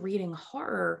really into reading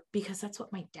horror because that's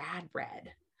what my dad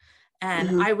read.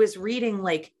 And I was reading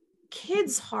like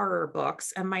kids' horror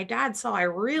books, and my dad saw I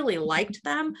really liked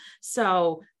them.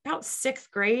 So about 6th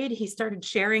grade, he started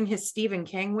sharing his Stephen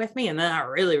King with me, and then I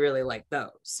really, really liked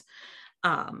those.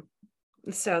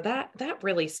 So that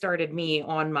really started me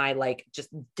on my like just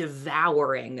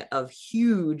devouring of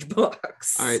huge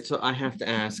books. All right, so I have to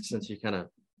ask, since you kind of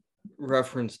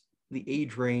referenced the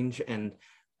age range and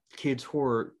kids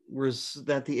horror, was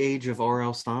that the age of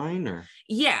R.L. Stine or?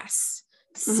 Yes.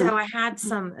 So I had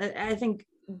some, I think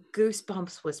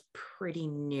Goosebumps was pretty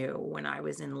new when I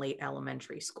was in late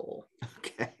elementary school.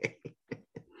 Okay.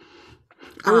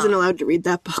 I wasn't allowed to read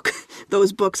that book.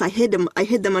 Those books, I hid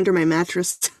them under my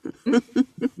mattress.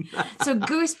 So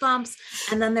Goosebumps,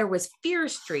 and then there was Fear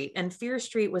Street, and Fear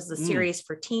Street was the series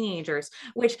for teenagers,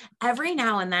 which every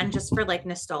now and then, just for like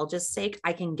nostalgia's sake,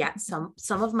 I can get some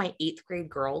of my 8th grade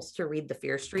girls to read the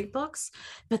Fear Street books,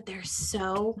 but they're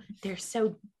so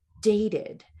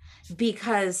dated,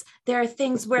 because there are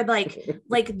things where like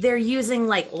they're using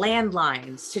like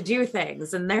landlines to do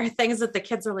things, and there are things that the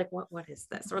kids are like, what is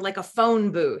this? Or like a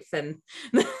phone booth, and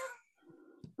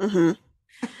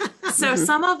so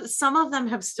some of them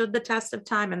have stood the test of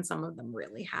time, and some of them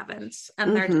really haven't,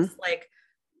 and they're just like,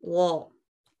 well,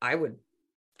 I would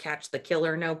catch the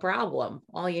killer no problem,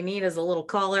 all you need is a little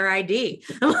caller ID.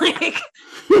 Like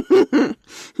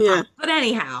Yeah. But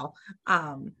anyhow,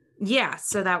 yeah,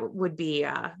 so that would be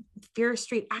Fear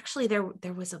Street. Actually,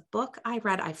 there was a book I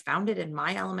read. I found it in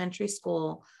my elementary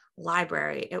school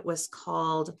library. It was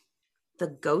called The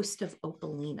Ghost of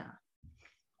Opalina,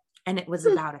 and it was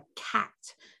about a cat.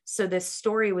 So this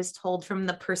story was told from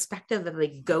the perspective of a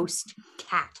ghost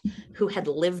cat who had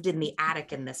lived in the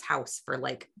attic in this house for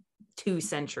like 2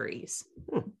 centuries.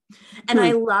 And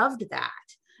I loved that.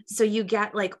 So you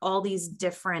get like all these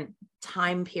different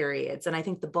time periods. And I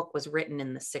think the book was written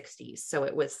in the 60s. So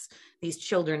it was these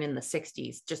children in the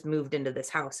 60s just moved into this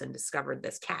house and discovered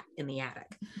this cat in the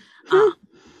attic.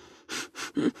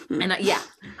 And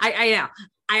I know.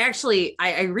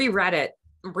 I reread it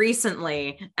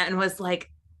recently and was like,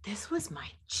 this was my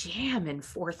jam in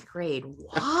 4th grade.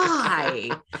 Why?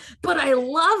 But I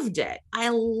loved it.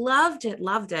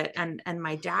 Loved it. And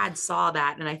my dad saw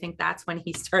that. And I think that's when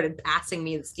he started passing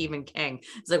me the Stephen King.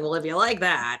 He's like, well, if you like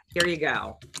that, here you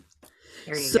go.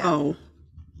 So,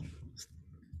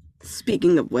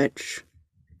 speaking of which,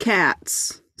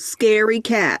 cats, scary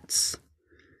cats,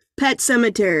 Pet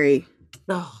Sematary.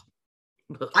 Oh.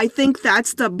 I think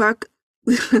that's the Burke.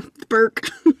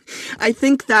 I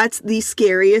think that's the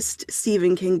scariest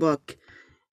Stephen King book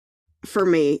for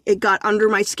me. It got under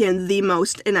my skin the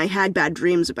most, and I had bad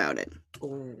dreams about it.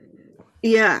 Ooh.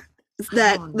 Yeah,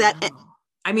 that.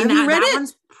 I mean, have you read that it?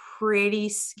 one's pretty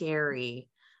scary.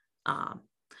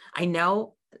 I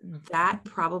know that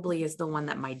probably is the one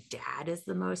that my dad is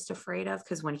the most afraid of,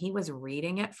 because when he was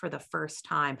reading it for the first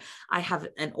time, I have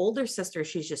an older sister.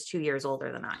 She's just 2 years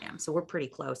older than I am. So we're pretty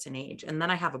close in age. And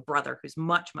then I have a brother who's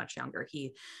much, much younger.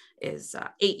 He is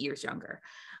 8 years younger.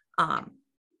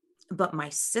 But my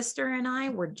sister and I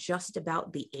were just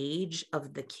about the age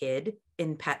of the kid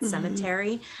in Pet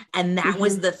Sematary. And that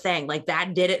was the thing, like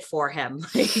that did it for him.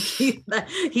 Like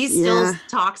he still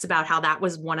talks about how that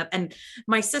was one of, and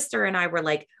my sister and I were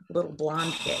like little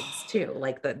blonde kids too.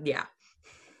 Like that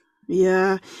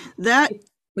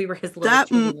we were his little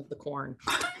children of the corn.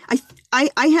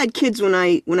 I had kids when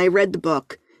I read the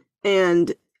book,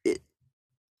 and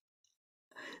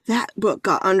that book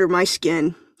got under my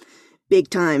skin big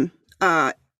time.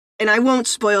 And I won't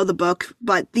spoil the book,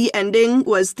 but the ending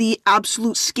was the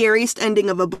absolute scariest ending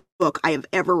of a book I have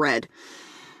ever read.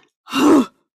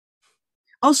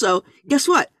 Also, guess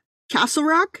what? Castle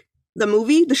Rock, the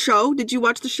movie, the show. Did you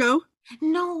watch the show?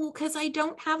 No, because I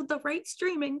don't have the right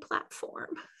streaming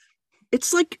platform.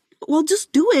 It's like, well,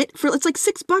 just do it it's like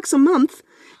 $6 a month.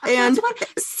 And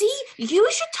see,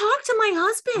 you should talk to my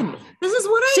husband. This is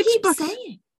what I keep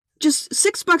saying. Just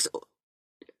 $6,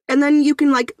 and then you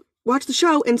can like watch the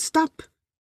show and stop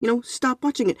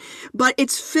watching it. But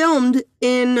it's filmed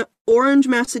in Orange,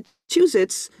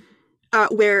 Massachusetts,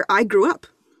 where I grew up,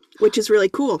 which is really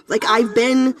cool. Like I've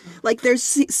been, like there's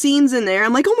scenes in there.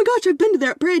 I'm like, oh my gosh, I've been to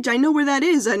that bridge. I know where that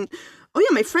is. And oh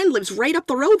yeah, my friend lives right up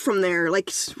the road from there. Like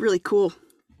it's really cool.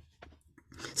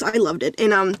 So I loved it.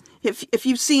 And if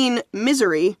you've seen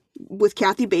Misery with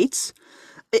Kathy Bates,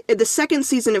 the second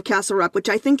season of Castle Rock, which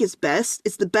I think is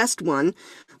the best one,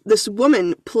 this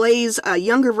woman plays a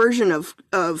younger version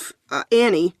of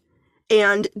Annie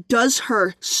and does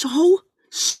her so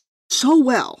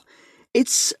well.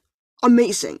 It's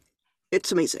amazing.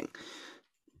 It's amazing.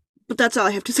 But that's all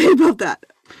I have to say about that.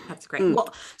 That's great.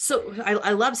 Well, so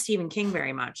I love Stephen King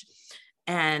very much.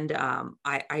 And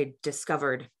I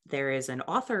discovered there is an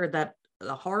author that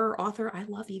the horror author I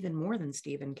love even more than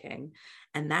Stephen King,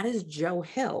 and that is Joe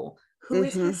Hill, who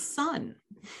is his son.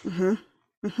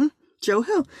 Joe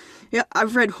Hill. Yeah,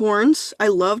 I've read Horns. I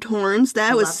loved Horns.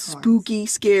 That was spooky,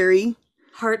 scary.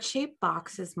 Heart-shaped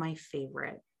box is my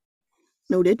favorite.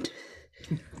 Noted.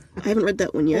 I haven't read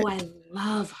that one yet. Oh, I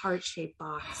love Heart-shaped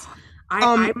box.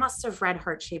 I must have read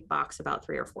Heart-shaped box about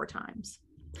 3 or 4 times.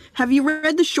 Have you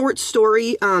read the short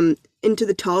story Into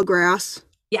the Tall Grass?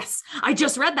 Yes, I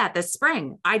just read that this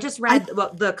spring. I just read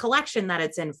the collection that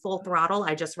it's in, Full Throttle.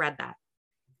 I just read that.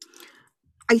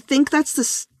 I think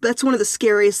that's one of the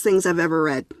scariest things I've ever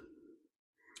read.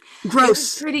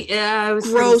 Gross. It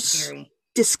was gross, pretty scary.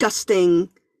 Disgusting,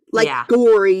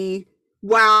 gory.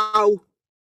 Wow.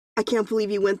 I can't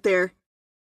believe you went there.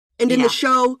 And in the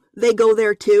show, they go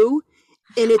there too.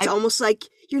 And it's almost like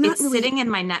you're not really... sitting in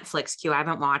my Netflix queue. I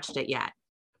haven't watched it yet.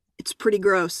 It's pretty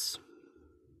gross.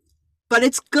 But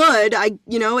it's good.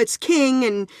 It's King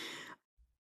and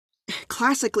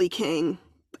classically King.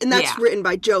 And that's written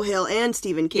by Joe Hill and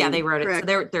Stephen King. Yeah, they wrote correct? it.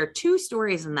 So there are 2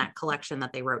 stories in that collection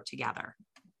that they wrote together.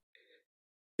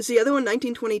 Is the other one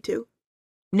 1922?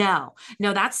 No,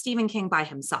 that's Stephen King by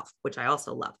himself, which I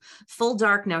also love. Full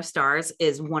Dark, No Stars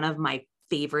is one of my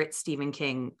favorite Stephen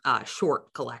King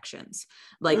short collections,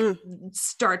 like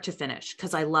start to finish,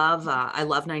 because I love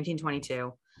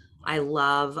 1922. I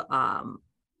love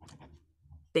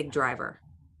Big Driver.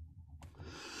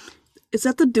 Is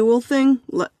that the duel thing?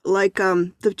 Like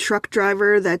the truck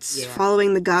driver that's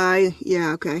following the guy?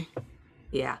 Yeah, okay.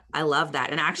 Yeah, I love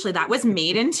that. And actually that was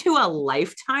made into a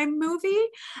Lifetime movie.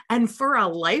 And for a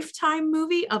Lifetime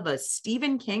movie of a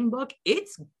Stephen King book,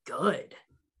 it's good.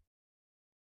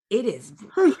 It is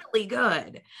really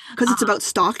good. Because it's about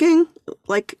stalking?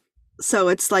 So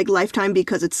it's like Lifetime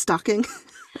because it's stalking?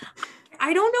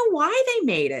 I don't know why they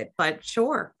made it, but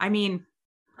sure. I mean...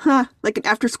 like an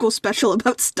after-school special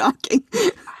about stalking.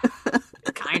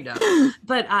 Kind of.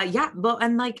 But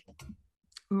and like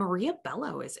Maria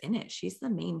Bello is in it. She's the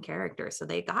main character. So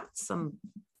they got some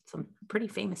pretty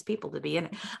famous people to be in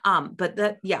it.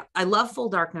 But I love Full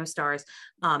Dark, No Stars.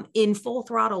 In Full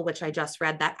Throttle, which I just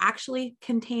read, that actually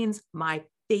contains my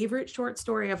favorite short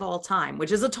story of all time,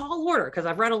 which is a tall order because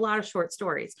I've read a lot of short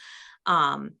stories.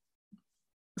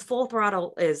 Full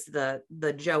Throttle is the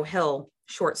Joe Hill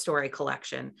short story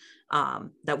collection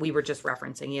that we were just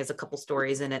referencing. He has a couple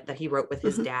stories in it that he wrote with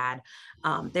his dad.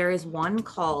 There is one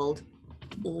called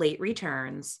Late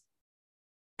Returns,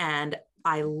 and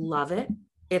I love it.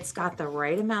 It's got the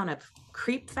right amount of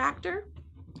creep factor,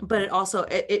 but it also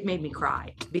it made me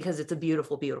cry because it's a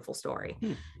beautiful, beautiful story.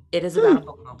 It is about a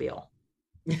bookmobile.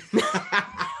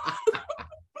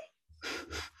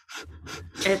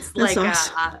 It's like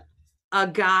a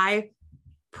guy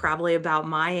probably about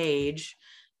my age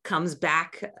comes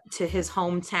back to his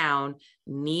hometown,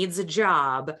 needs a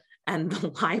job, and the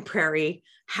library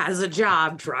has a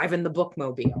job driving the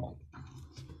bookmobile.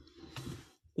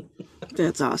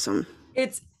 That's awesome.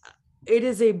 It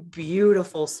is a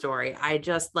beautiful story. I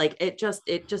just like it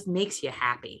just makes you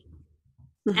happy.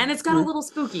 And it's got a little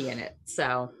spooky in it.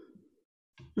 So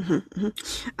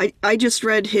I just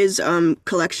read his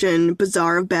collection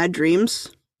Bazaar of Bad Dreams.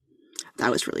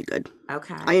 That was really good.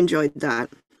 Okay. I enjoyed that.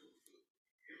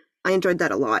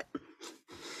 a lot.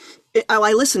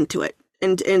 I listened to it,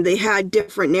 and they had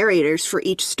different narrators for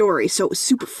each story, so it was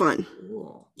super fun.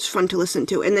 Cool. It's fun to listen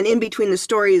to. And then in between the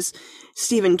stories,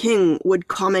 Stephen King would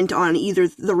comment on either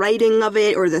the writing of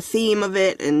it or the theme of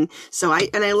it, and so I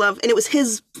love, and it was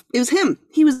him.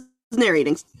 He was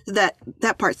narrating that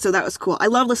part, so that was cool. I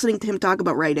love listening to him talk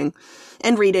about writing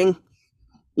and reading,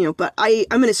 but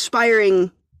I'm an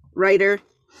aspiring writer,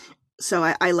 so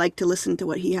I like to listen to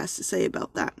what he has to say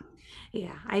about that.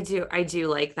 Yeah, I do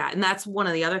like that. And that's one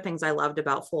of the other things I loved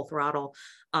about Full Throttle.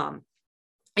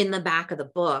 In the back of the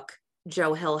book,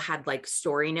 Joe Hill had like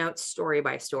story notes, story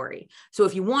by story. So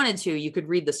if you wanted to, you could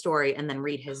read the story and then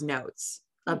read his notes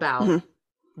about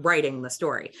writing the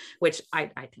story, which I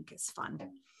think is fun.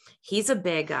 He's a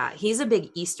big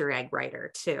Easter egg writer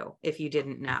too. If you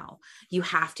didn't know, you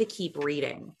have to keep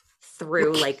reading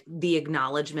through like the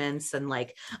acknowledgments and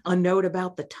like a note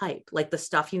about the type, like the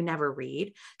stuff you never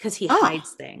read, because he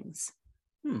hides things.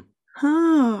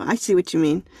 Oh, I see what you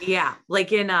mean. Yeah,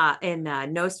 like in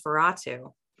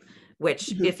Nosferatu,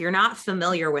 which if you're not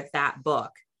familiar with that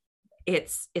book,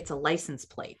 it's a license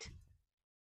plate.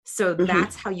 So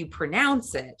that's how you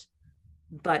pronounce it,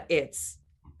 but it's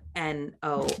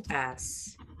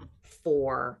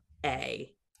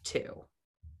NOS4A2.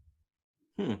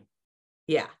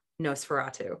 Yeah,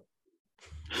 Nosferatu.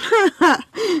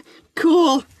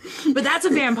 Cool. But that's a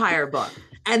vampire book.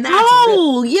 And that's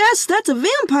Oh, yes, that's a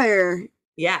vampire.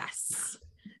 yes.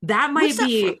 That might What's that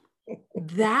be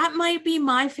that might be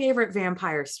my favorite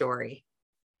vampire story.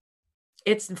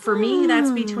 It's for me,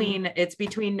 that's between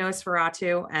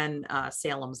Nosferatu and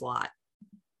Salem's Lot.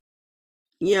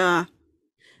 Yeah.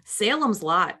 Salem's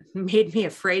Lot made me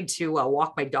afraid to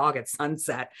walk my dog at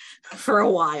sunset for a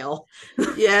while.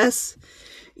 Yes.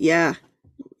 Yeah.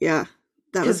 Yeah.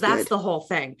 That was Because that's good. the whole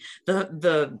thing.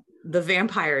 The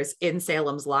vampires in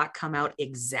Salem's Lot come out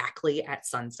exactly at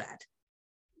sunset.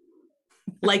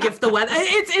 Like if the weather,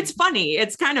 it's funny.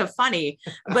 It's kind of funny,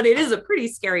 but it is a pretty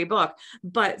scary book.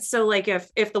 But so like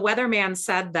if the weatherman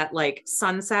said that like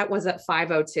sunset was at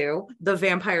 5:02, the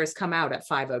vampires come out at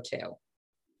 5:02.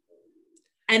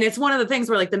 And it's one of the things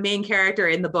where like the main character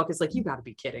in the book is like, you got to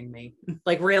be kidding me.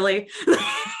 Like, really?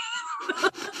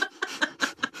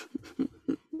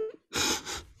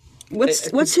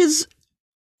 What's his?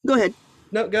 Go ahead.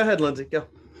 No, go ahead, Lindsay. Go.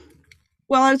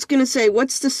 Well, I was gonna say,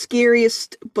 what's the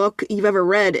scariest book you've ever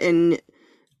read, and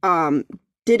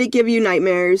did it give you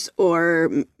nightmares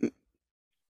or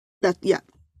that? Yeah.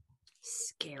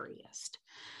 Scariest.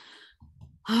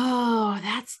 Oh,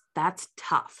 that's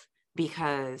tough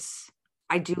because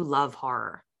I do love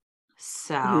horror.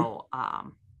 So,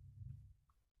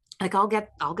 like I'll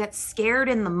get scared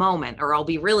in the moment, or I'll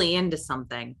be really into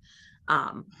something.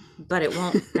 But it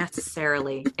won't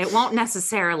necessarily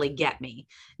get me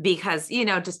because, you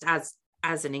know, just as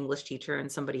an English teacher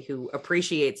and somebody who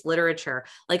appreciates literature,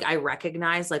 like I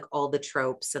recognize like all the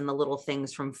tropes and the little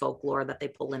things from folklore that they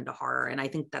pull into horror. And I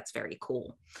think that's very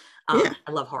cool. Yeah.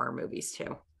 I love horror movies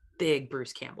too. Big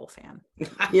Bruce Campbell fan.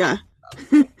 Yeah.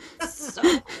 So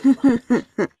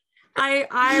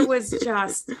I was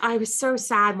so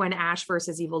sad when Ash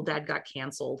versus Evil Dead got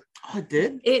canceled. Oh, it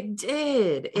did? It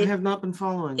did. I have not been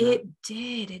following that. It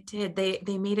did.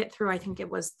 They made it through. I think it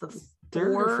was the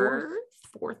Third or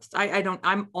fourth.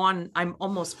 I'm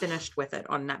almost finished with it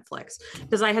on Netflix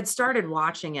because I had started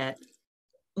watching it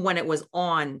when it was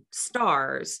on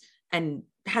Stars and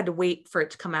had to wait for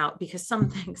it to come out because some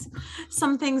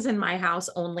things in my house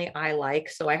only I like,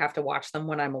 so I have to watch them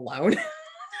when I'm alone.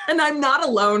 And I'm not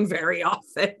alone very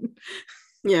often.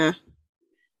 Yeah.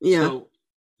 Yeah. So,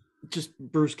 just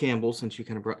Bruce Campbell, since you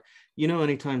kind of brought, you know,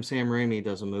 anytime Sam Raimi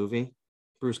does a movie,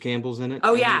 Bruce Campbell's in it.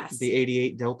 Oh, yes. The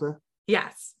 88 Delta.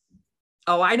 Yes.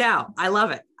 Oh, I know. I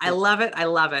love it. I love it.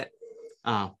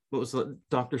 What was the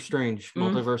Doctor Strange,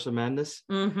 Multiverse of Madness?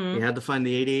 Mm-hmm. You had to find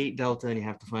the 88 Delta and you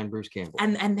have to find Bruce Campbell.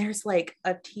 And there's like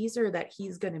a teaser that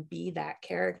he's going to be that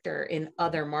character in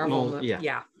other Marvel movies.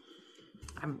 Yeah.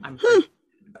 I'm pretty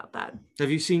about that.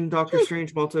 Have you seen Doctor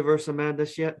Strange, Multiverse of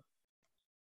Madness yet?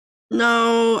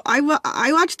 No, I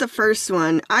watched the first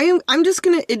one. I'm just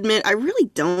gonna admit I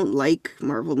really don't like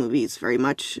Marvel movies very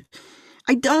much.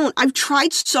 I don't. I've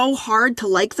tried so hard to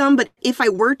like them, but if I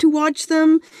were to watch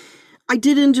them, I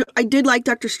did like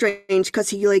Doctor Strange because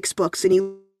he likes books and he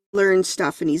learns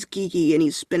stuff and he's geeky and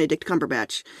he's Benedict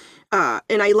Cumberbatch.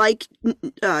 And I like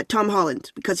Tom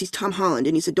Holland because he's Tom Holland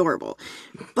and he's adorable.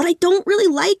 But I don't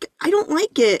like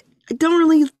it. It's not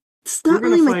really my thing. We're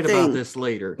gonna fight about this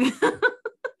later.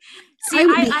 See, I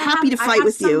would be happy to fight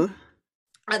with you.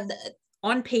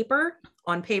 On paper,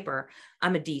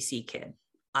 I'm a DC kid.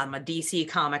 I'm a DC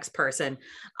Comics person.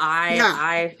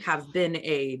 I have been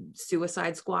a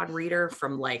Suicide Squad reader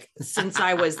from like since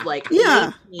I was like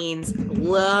late teens.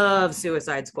 Love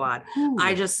Suicide Squad. Ooh.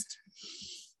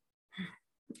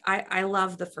 I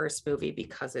love the first movie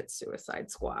because it's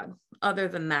Suicide Squad. Other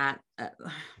than that,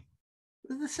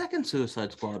 the second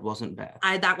Suicide Squad wasn't bad.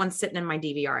 That one's sitting in my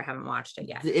DVR. I haven't watched it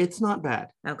yet. It's not bad.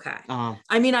 Okay.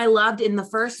 I mean, I loved in the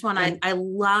first one. I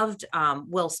loved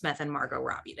Will Smith and Margot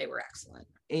Robbie. They were excellent.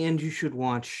 And you should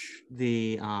watch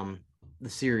the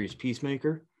series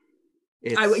Peacemaker.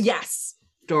 Yes.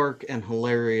 Dark and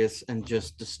hilarious and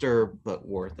just disturbed, but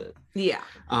worth it. Yeah.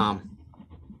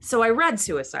 So I read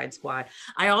Suicide Squad.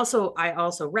 I also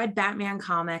read Batman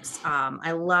comics.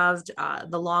 I loved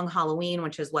The Long Halloween,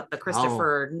 which is what the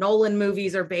Christopher Nolan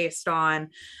movies are based on.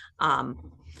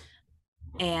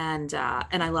 And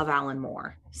I love Alan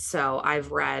Moore. So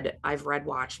I've read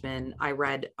Watchmen. I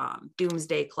read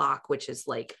Doomsday Clock, which is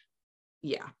like,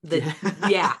 yeah.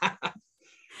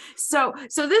 So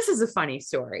this is a funny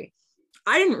story.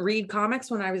 I didn't read comics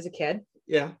when I was a kid.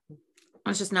 Yeah.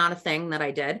 It's just not a thing that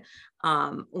I did.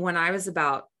 When I was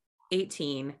about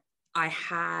 18, I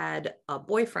had a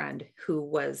boyfriend who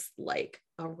was like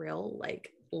a real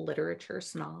like literature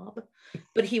snob,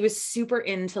 but he was super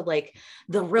into like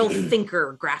the real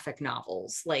thinker graphic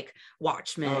novels like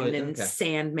Watchmen and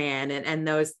Sandman and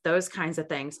those kinds of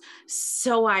things.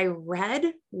 So I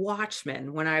read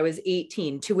Watchmen when I was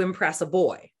 18 to impress a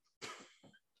boy.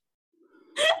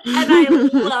 And I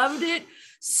loved it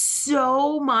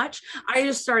so much. I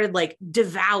just started like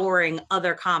devouring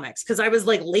other comics because I was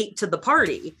like late to the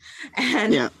party.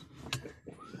 And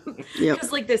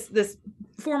because like this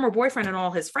former boyfriend and all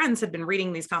his friends had been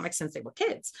reading these comics since they were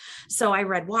kids. So I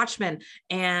read Watchmen,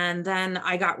 and then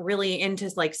I got really into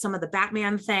like some of the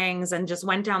Batman things and just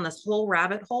went down this whole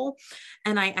rabbit hole.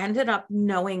 And I ended up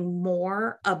knowing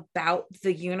more about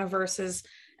the universes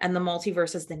and the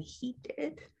multiverses than he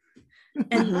did.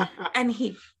 And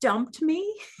he dumped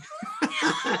me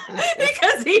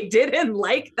because he didn't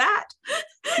like that.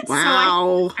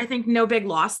 Wow. So I think no big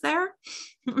loss there,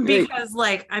 because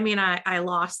like, I mean, I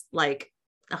lost like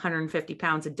 150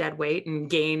 pounds of dead weight and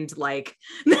gained like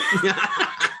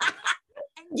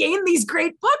gained these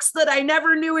great books that I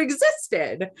never knew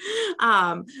existed.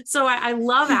 So I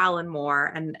love Alan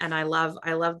Moore, and I love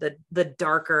the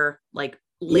darker like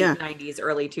late 90s,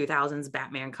 early 2000s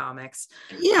Batman comics.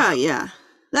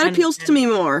 That appeals to me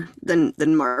more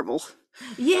than Marvel.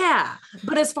 Yeah,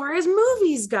 but as far as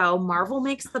movies go, Marvel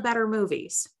makes the better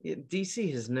movies.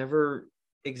 DC has never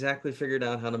exactly figured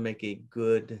out how to make a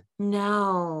good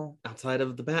outside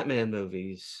of the Batman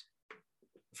movies,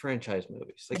 franchise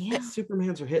movies. Like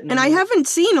Supermans are hitting, and I haven't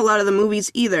seen a lot of the movies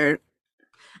either.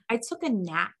 I took a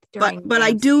nap during but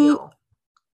I do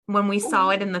when we saw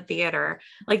it in the theater,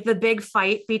 like the big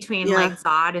fight between like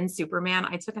Zod and Superman.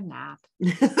 I took a nap.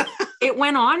 It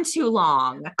went on too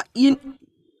long. I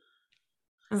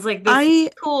was like, this is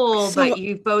cool, but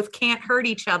you both can't hurt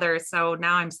each other. So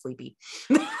now I'm sleepy.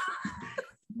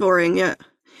 Boring. Yeah.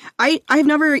 I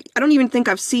don't even think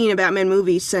I've seen a Batman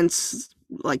movie since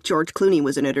like George Clooney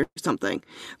was in it or something.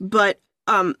 But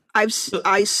I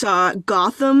saw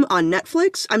Gotham on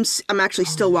Netflix. I'm actually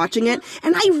still watching it,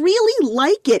 and I really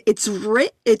like it.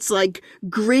 It's like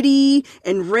gritty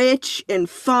and rich and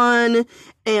fun,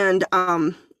 and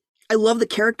I love the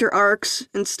character arcs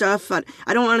and stuff. But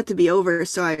I don't want it to be over,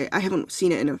 so I haven't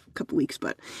seen it in a couple weeks.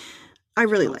 But I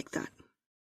really like that.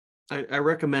 I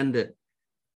recommend it,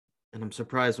 and I'm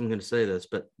surprised I'm going to say this,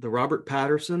 but the Robert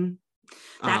Pattinson.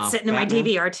 That's sitting in my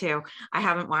DVR too. I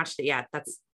haven't watched it yet.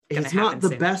 He's not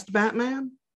the best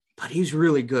Batman, but he's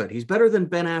really good. He's better than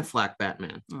Ben Affleck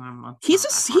Batman. He's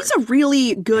a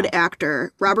really good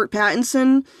actor, Robert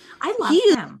Pattinson. I love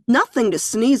him. Nothing to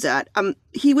sneeze at.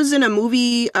 He was in a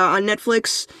movie on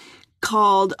Netflix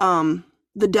called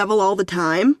The Devil All the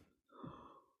Time.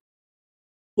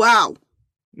 Wow.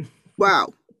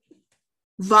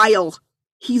 Vile.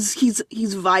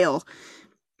 He's vile.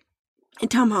 And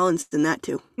Tom Holland's in that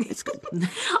too. It's good.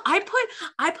 I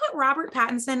put Robert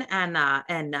Pattinson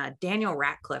and Daniel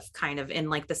Radcliffe kind of in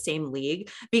like the same league,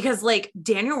 because like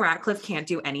Daniel Radcliffe can't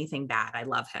do anything bad. I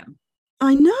love him.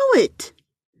 I know it.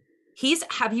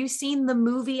 Have you seen the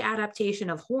movie adaptation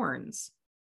of Horns?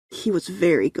 He was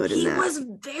very good in that. He was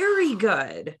very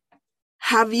good.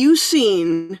 Have you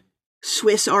seen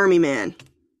Swiss Army Man?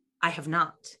 I have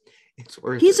not.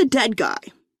 He's a dead guy.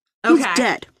 He's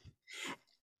dead.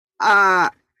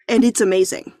 And it's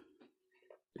amazing.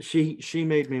 She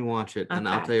made me watch it, and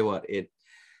I'll tell you what,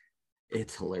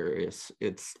 it's hilarious.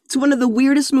 It's one of the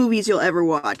weirdest movies you'll ever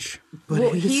watch.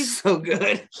 But he's so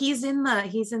good. He's in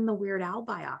the Weird Al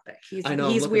biopic.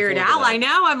 He's Weird Al. I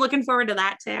know. I'm looking forward to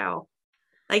that too.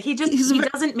 Like he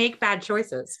doesn't make bad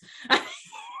choices.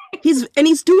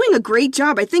 He's doing a great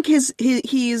job. I think he's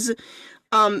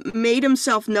made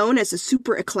himself known as a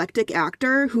super eclectic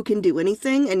actor who can do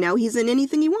anything, and now he's in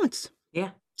anything he wants. Yeah.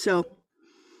 So.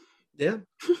 Yeah.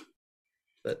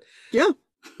 But. Yeah.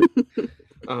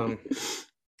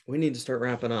 We need to start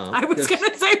wrapping up. I was going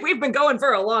to say we've been going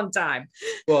for a long time.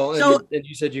 Well, and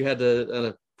you said you had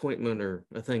an appointment or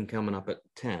a thing coming up at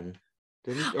 10.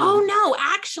 Didn't you? Oh no,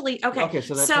 actually, okay. Okay,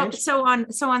 so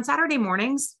on Saturday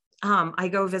mornings, I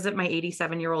go visit my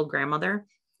 87-year-old grandmother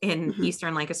in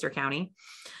Eastern Lancaster County.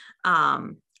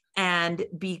 And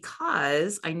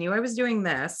because I knew I was doing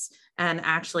this, and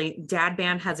actually Dad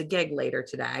Band has a gig later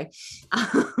today,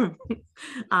 and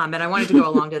I wanted to go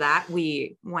along to that,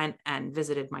 we went and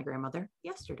visited my grandmother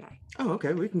yesterday. Oh,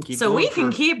 okay. We can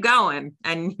keep going,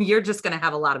 and you're just going to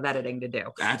have a lot of editing to do.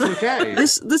 That's okay.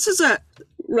 This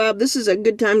is a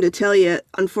good time to tell you,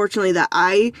 unfortunately,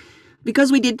 that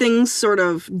because we did things sort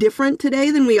of different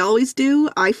today than we always do,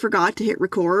 I forgot to hit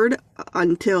record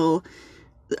until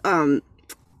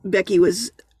Becky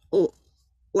was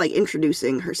like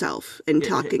introducing herself and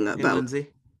talking Hey, about.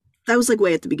 Lindsay. That was like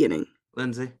way at the beginning.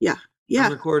 Lindsay. Yeah.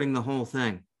 I'm recording the whole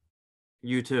thing.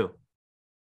 You too.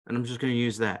 And I'm just going to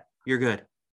use that. You're good.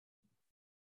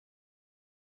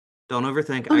 Don't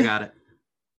overthink. Okay. I got it.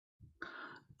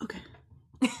 Okay.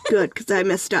 Good, because I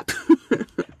messed up.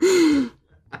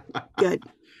 Good.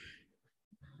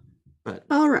 But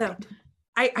All right. So,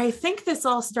 I think this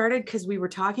all started because we were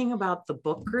talking about the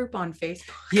book group on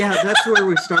Facebook. yeah, that's where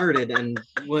we started and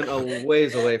went a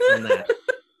ways away from that.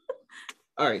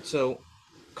 All right, so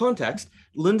context.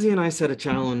 Lindsay and I set a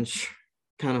challenge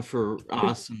kind of for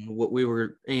us and what we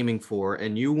were aiming for,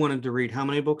 and you wanted to read how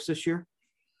many books this year?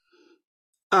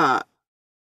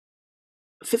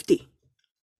 50.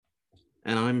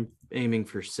 And I'm aiming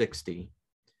for 60.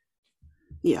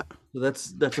 Yeah. So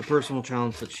that's a personal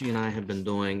challenge that she and I have been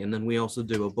doing, and then we also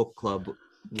do a book club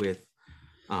with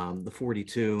the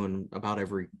 42, and about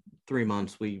every 3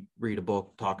 months we read a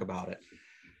book, talk about it.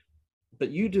 But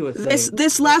you do a thing.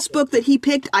 This last book that he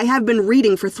picked, I have been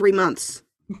reading for 3 months.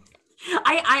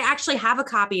 I actually have a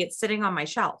copy. It's sitting on my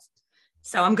shelf.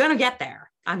 So I'm going to get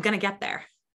there.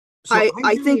 So I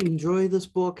really think- enjoy this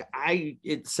book.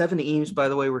 It's Seven Eves, by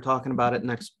the way. We're talking about it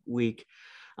next week.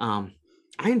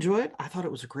 I enjoy it. I thought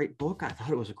it was a great book. I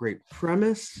thought it was a great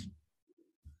premise.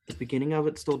 The beginning of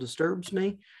it still disturbs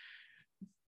me.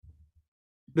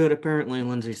 But apparently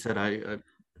Lindsay said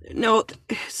No,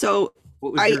 so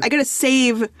what was I gotta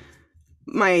save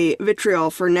my vitriol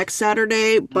for next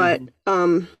Saturday, but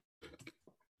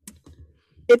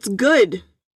it's good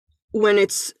when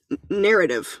it's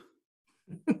narrative.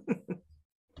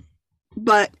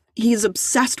 But he's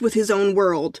obsessed with his own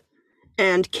world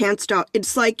and can't stop.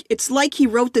 It's like he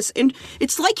wrote this in.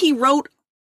 It's like he wrote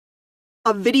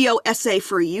a video essay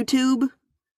for YouTube,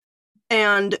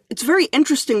 and it's a very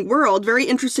interesting world, very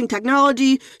interesting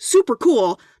technology, super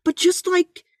cool. But just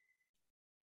like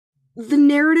the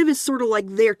narrative is sort of like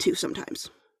there too sometimes.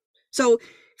 So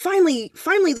finally,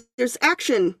 there's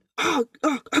action.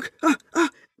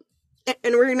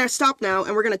 And we're gonna stop now,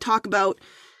 and we're gonna talk about.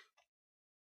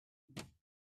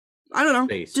 I don't know.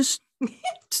 Space. Just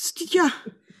yeah.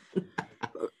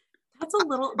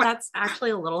 That's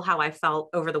actually a little how I felt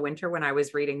over the winter when I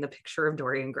was reading The Picture of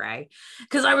Dorian Gray,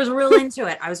 because I was real into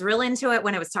it. I was real into it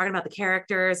when it was talking about the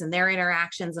characters and their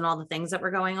interactions and all the things that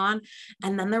were going on.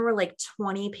 And then there were like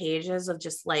 20 pages of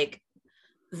just like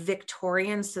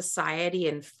Victorian society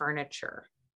and furniture.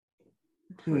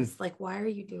 I was like, why are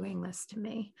you doing this to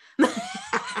me?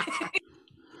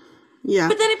 Yeah.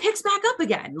 But then it picks back up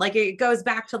again. Like it goes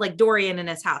back to like Dorian in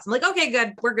his house. I'm like, okay,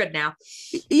 good. We're good now.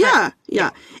 Yeah.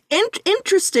 And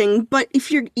interesting, but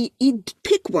if you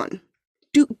pick one,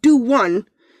 do one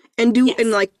and do, Yes.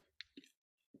 and like,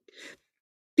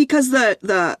 because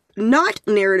the not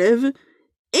narrative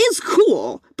is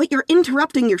cool, but you're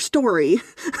interrupting your story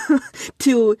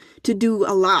to do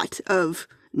a lot of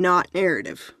not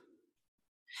narrative.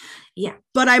 Yeah.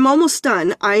 But I'm almost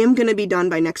done. I am going to be done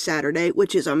by next Saturday,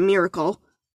 which is a miracle.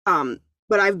 But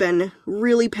I've been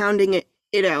really pounding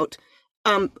it out.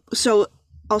 So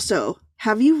also,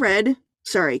 have you read,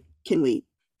 sorry,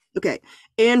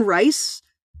 Anne Rice?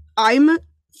 I'm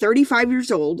 35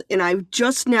 years old and I'm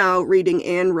just now reading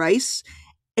Anne Rice,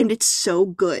 and it's so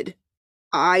good.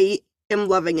 I am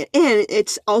loving it. And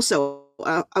it's also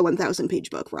a 1,000 page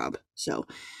book, Rob. So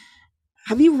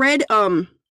have you read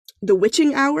The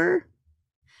Witching Hour?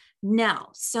 No.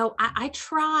 So I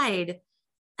tried,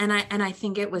 and I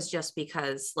think it was just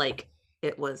because like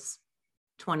it was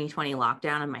 2020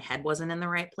 lockdown and my head wasn't in the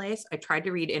right place. I tried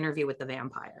to read Interview with the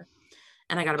Vampire,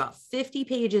 and I got about 50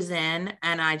 pages in,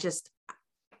 and I just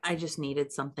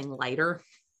needed something lighter.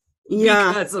 Yeah.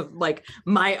 Because of like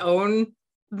my own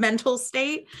mental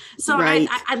state. So Right.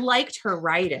 I liked her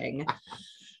writing.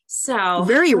 So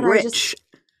Very but I rich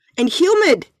and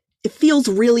humid. It feels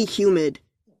really humid.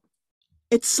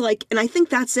 It's like, and I think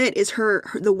that's it, is her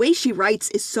the way she writes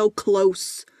is so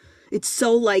close. It's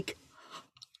so like,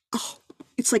 oh,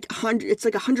 it's like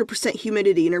 100%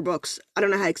 humidity in her books. I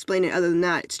don't know how to explain it other than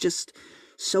that. It's just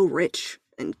so rich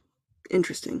and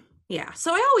interesting. Yeah.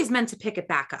 So I always meant to pick it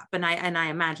back up, and I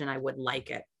imagine I would like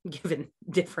it given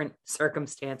different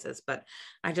circumstances, but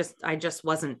I just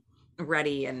wasn't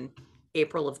ready in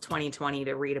April of 2020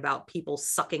 to read about people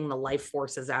sucking the life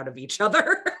forces out of each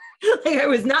other. Like I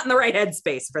was not in the right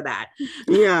headspace for that.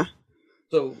 Yeah.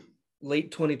 So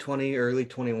late 2020, early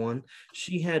 21,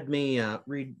 she had me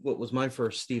read what was my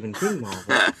first Stephen King novel.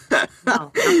 Oh,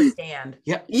 not the Stand.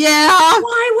 Yeah.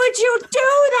 Why would you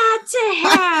do that to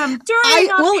him during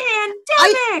a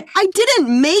pandemic? I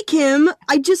didn't make him.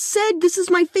 I just said this is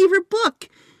my favorite book.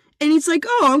 And he's like,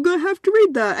 oh, I'm gonna have to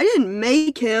read that. I didn't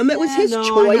make him. It was his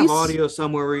choice. I have audio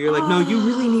somewhere where you're like, no, you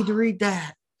really need to read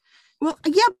that. Well,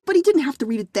 yeah, but he didn't have to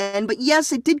read it then. But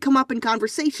yes, it did come up in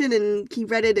conversation, and he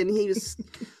read it, and he was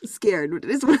scared.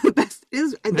 It is one of the best.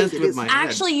 I think it is.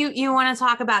 Actually, you want to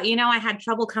talk about? I had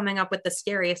trouble coming up with the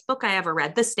scariest book I ever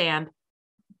read, The Stand.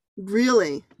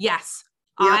 Really? Yes.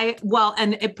 Yep.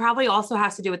 And it probably also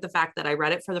has to do with the fact that I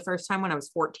read it for the first time when I was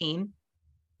 14.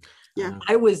 Yeah.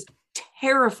 I was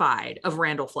terrified of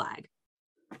Randall Flagg.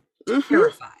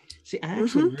 Terrified. See, I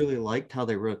actually really liked how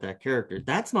they wrote that character.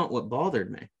 That's not what bothered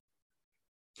me.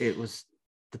 It was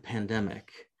the pandemic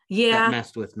that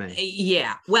messed with me.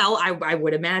 Yeah. Well, I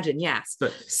would imagine, yes.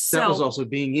 But that was also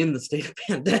being in the state of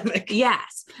pandemic.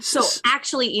 Yes. So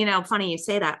actually, funny you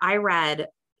say that. I read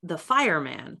The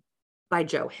Fireman by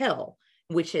Joe Hill,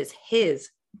 which is his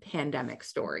pandemic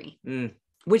story,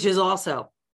 which is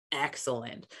also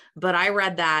excellent. But I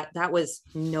read that was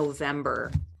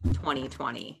November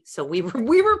 2020. So we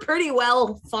were pretty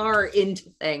far into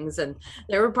things, and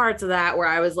there were parts of that where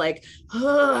I was like,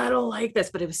 oh, I don't like this,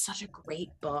 but it was such a great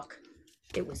book.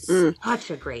 It was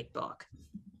such a great book.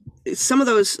 Some of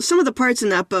the parts in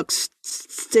that book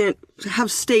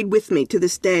have stayed with me to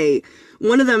this day.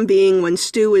 One of them being when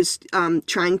Stu is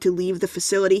trying to leave the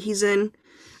facility he's in,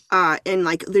 and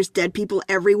like there's dead people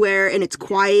everywhere, and it's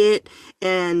quiet,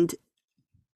 and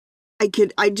I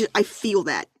feel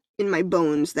that in my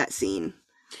bones, that scene.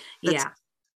 Yeah.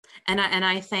 And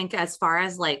I think as far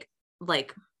as like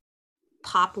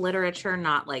pop literature,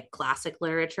 not like classic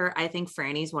literature, I think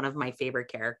Franny's one of my favorite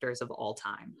characters of all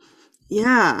time.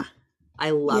 Yeah.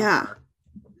 I love her.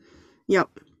 Yep.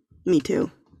 Me too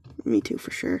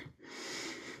for sure.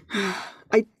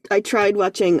 I tried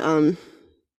watching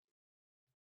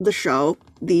the show,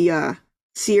 the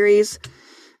series,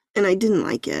 and I didn't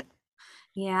like it.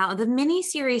 Yeah, the mini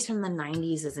series from the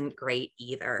 90s isn't great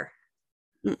either.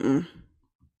 It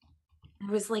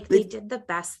was like they did the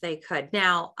best they could.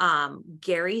 Now,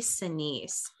 Gary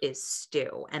Sinise is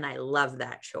Stu, and I love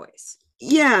that choice.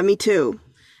 Yeah, me too.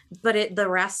 But the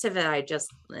rest of it, I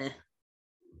just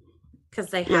because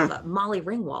they have Molly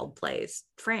Ringwald plays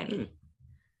Franny,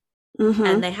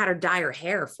 and they had her dye her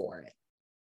hair for it,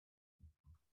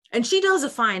 and she does a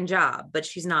fine job, but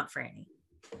she's not Franny.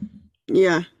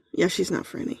 Yeah, she's not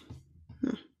Franny.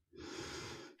 No.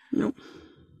 Nope.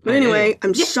 But anyway,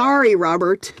 I'm sorry,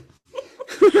 Robert.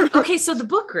 Okay, so the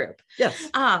book group. Yes.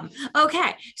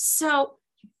 Okay.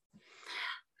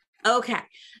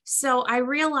 So I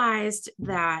realized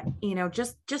that,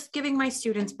 just giving my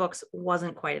students books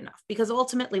wasn't quite enough, because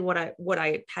ultimately what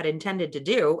I had intended to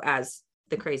do as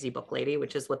the Crazy Book Lady,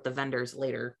 which is what the vendors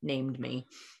later named me.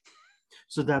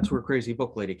 So that's where Crazy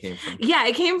Book Lady came from. Yeah,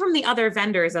 it came from the other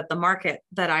vendors at the market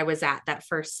that I was at that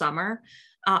first summer,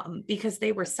 because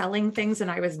they were selling things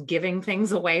and I was giving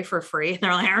things away for free. And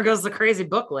they're like, here goes the Crazy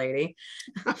Book Lady.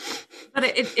 But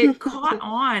it caught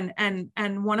on.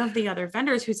 And one of the other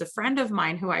vendors, who's a friend of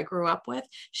mine who I grew up with,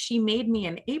 she made me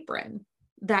an apron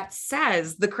that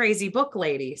says the Crazy Book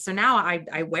Lady. So now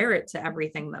I wear it to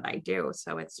everything that I do.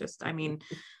 So it's just,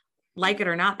 like it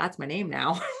or not, that's my name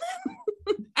now.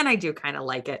 And I do kind of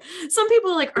like it. Some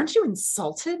people are like, aren't you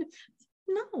insulted?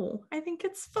 No, I think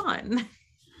it's fun.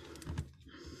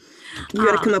 You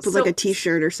got to come up with like a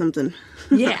t-shirt or something.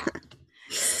 Yeah.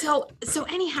 So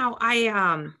anyhow,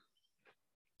 I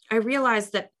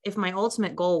realized that if my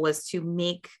ultimate goal was to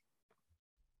make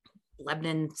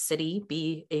Lebanon City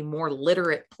be a more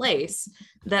literate place,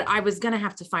 that I was going to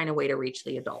have to find a way to reach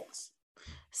the adults.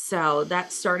 So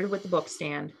that started with the book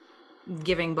stand,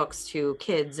 giving books to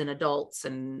kids and adults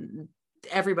and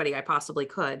everybody I possibly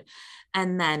could.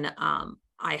 And then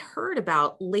I heard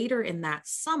about later in that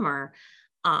summer,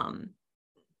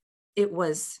 it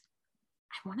was,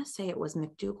 I want to say it was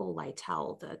McDougall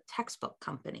Lytell, the textbook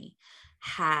company,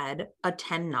 had a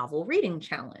 10 novel reading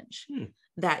challenge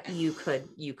that you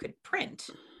could print.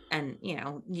 And,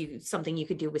 something you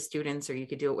could do with students, or you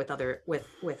could do it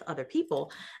with other people.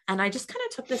 And I just kind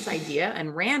of took this idea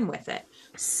and ran with it.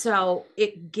 So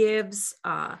it gives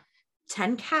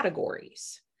 10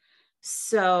 categories.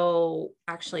 So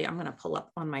actually, I'm going to pull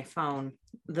up on my phone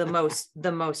the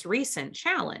most recent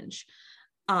challenge,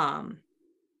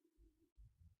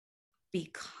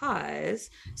 because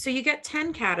so you get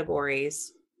 10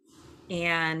 categories,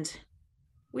 and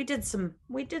we did some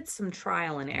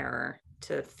trial and error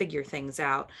to figure things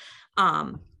out.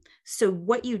 So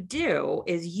what you do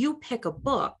is you pick a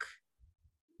book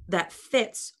that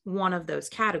fits one of those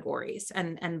categories.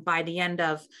 And by the end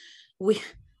of, we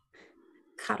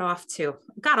got off to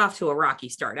a rocky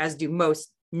start, as do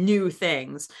most new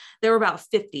things. There were about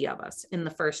 50 of us in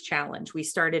the first challenge. We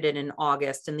started it in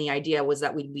August, and the idea was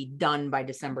that we'd be done by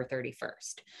December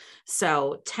 31st.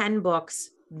 So 10 books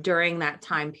during that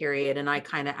time period. And I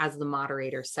kind of, as the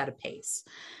moderator, set a pace.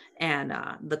 And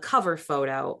the cover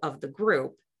photo of the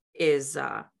group is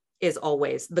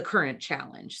always the current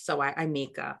challenge. So I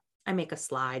make a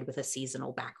slide with a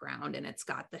seasonal background, and it's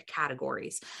got the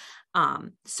categories.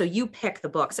 So you pick the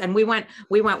books, and we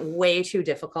went way too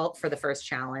difficult for the first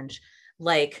challenge.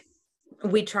 Like,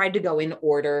 we tried to go in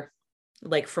order,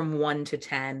 like from 1 to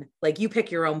 10. Like, you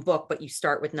pick your own book, but you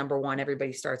start with number 1.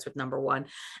 Everybody starts with number 1.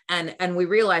 And we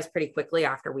realized pretty quickly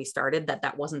after we started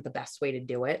that wasn't the best way to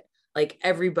do it. Like,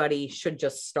 everybody should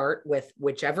just start with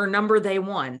whichever number they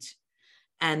want.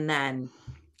 And then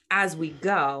as we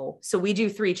go, so we do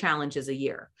 3 challenges a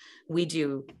year. We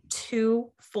do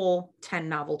 2 full 10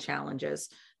 novel challenges.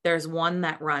 There's one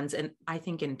that runs, and I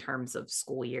think in terms of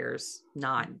school years,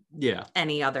 not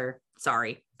any other.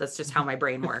 Sorry, that's just how my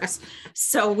brain works.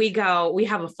 So we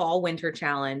have a fall winter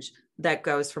challenge that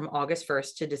goes from August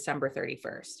 1st to December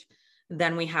 31st.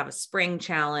 Then we have a spring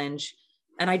challenge.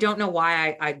 And I don't know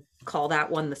why I call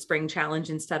that one the spring challenge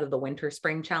instead of the winter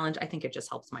spring challenge. I think it just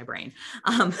helps my brain.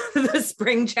 The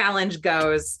spring challenge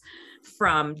goes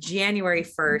from January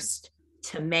 1st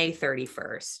to May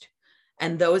 31st.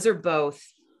 And those are both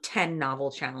 10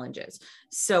 novel challenges.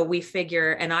 So we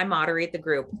figure, and I moderate the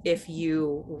group, if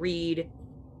you read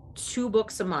 2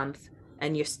 books a month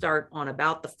and you start on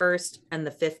about the 1st and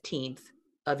the 15th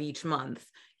of each month,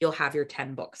 you'll have your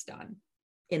 10 books done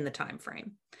in the time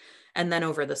frame. And then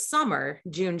over the summer,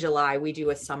 June, July, we do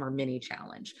a summer mini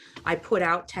challenge. I put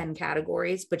out 10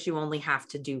 categories, but you only have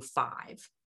to do 5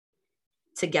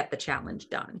 to get the challenge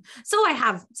done. So I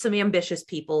have some ambitious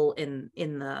people in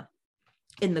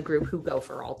the group who go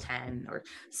for all 10, or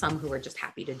some who are just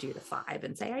happy to do the 5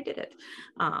 and say, I did it.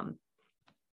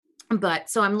 But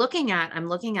so I'm looking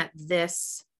at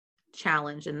this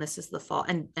challenge, and this is the fall,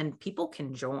 and people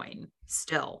can join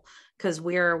still, because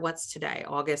what's today,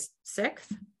 August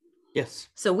 6th? Yes.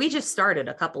 So we just started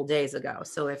a couple days ago.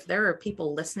 So if there are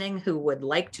people listening who would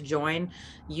like to join,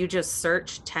 you just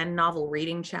search 10 novel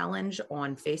reading challenge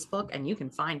on Facebook and you can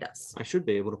find us. I should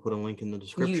be able to put a link in the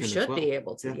description. You should be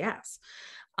able to, yes.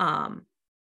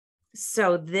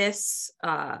 So this,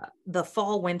 the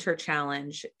fall winter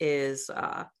challenge is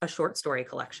a short story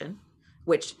collection,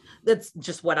 which that's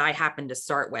just what I happened to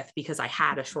start with because I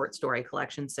had a short story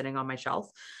collection sitting on my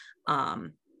shelf.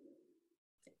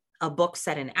 A book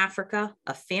set in Africa,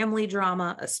 a family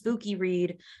drama, a spooky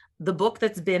read, the book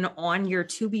that's been on your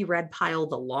to be read pile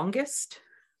the longest.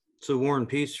 So War and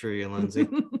Peace for you, Lindsay.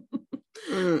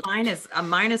 Mine is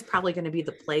probably going to be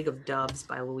The Plague of Doves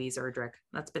by Louise Erdrich.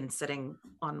 That's been sitting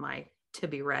on my to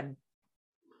be read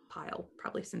pile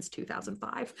probably since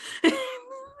 2005.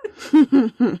 It's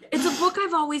a book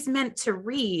I've always meant to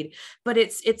read, but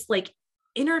it's like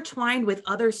intertwined with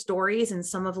other stories in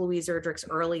some of Louise Erdrich's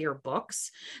earlier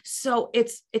books. So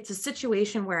it's a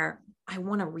situation where I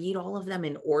want to read all of them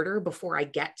in order before I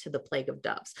get to The Plague of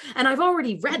Doves. And I've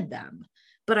already read them,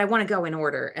 but I want to go in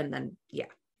order and then,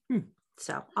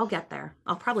 So I'll get there.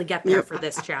 I'll probably get there for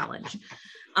this challenge.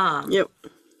 An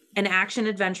action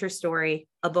adventure story,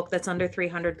 a book that's under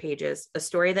 300 pages, a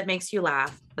story that makes you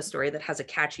laugh, a story that has a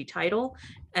catchy title,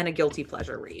 and a guilty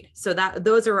pleasure read. So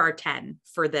those are our 10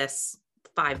 for this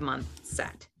 5-month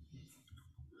set.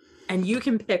 And you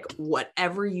can pick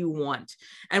whatever you want.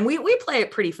 And we play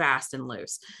it pretty fast and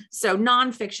loose. So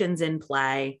nonfiction's in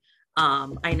play.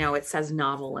 I know it says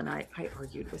novel, and I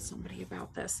argued with somebody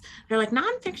about this. They're like,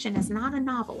 nonfiction is not a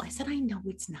novel. I said, I know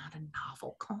it's not a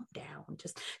novel. Calm down.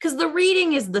 Just because the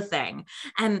reading is the thing.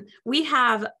 And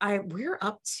we're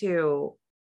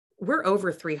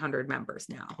over 300 members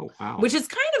now. Oh, wow. Which is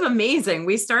kind of amazing.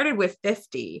 We started with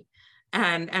 50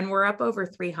 and we're up over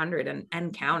 300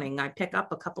 and counting. I pick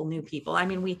up a couple new people. I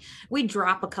mean, we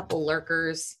drop a couple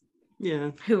lurkers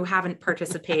who haven't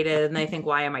participated and they think,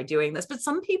 why am I doing this? But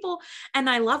some people, and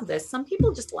I love this, some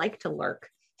people just like to lurk.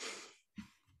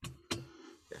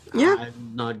 Yeah,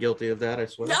 I'm not guilty of that, I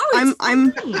swear. No,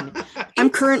 I'm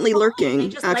currently lurking. They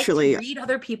just actually, like to read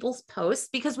other people's posts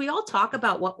because we all talk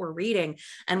about what we're reading,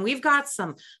 and we've got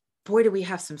some. Boy, do we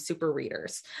have some super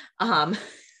readers.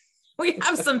 We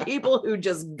have some people who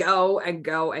just go and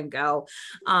go and go.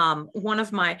 One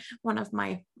of my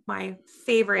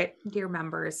favorite dear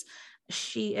members.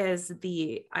 She is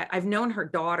I've known her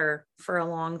daughter for a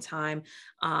long time,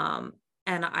 and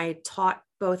I taught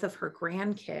both of her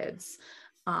grandkids.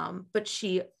 But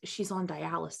she's on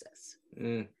dialysis.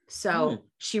 So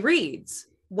she reads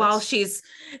while she's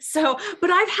but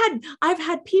I've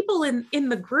had people in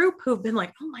the group who've been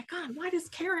like, oh my God, why does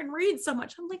Karen read so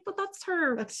much? I'm like, but that's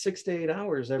her. That's 6 to 8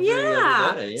 hours every Yeah.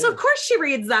 other day. Yeah. So of course she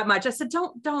reads that much. I said,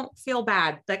 don't feel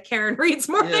bad that Karen reads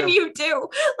more than you do.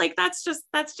 Like that's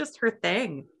just her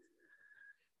thing.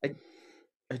 I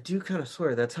do kind of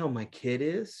swear that's how my kid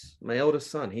is. My eldest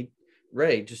son,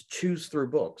 Ray just chews through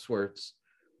books where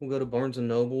we'll go to Barnes and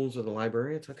Nobles or the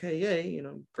library. It's okay, yay,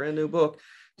 brand new book.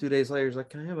 2 days later, he's like,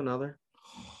 can I have another?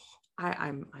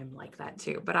 I'm like that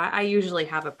too, but I usually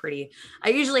have a pretty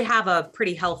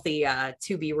healthy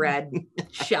to be read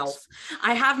shelf.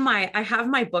 I have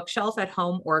my bookshelf at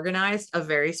home organized a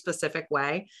very specific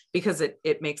way because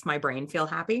it makes my brain feel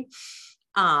happy.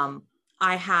 I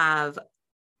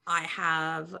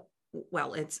have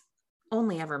well, it's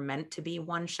only ever meant to be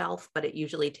one shelf, but it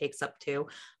usually takes up two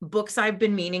books I've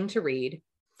been meaning to read.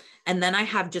 And then I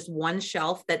have just one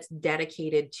shelf that's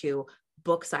dedicated to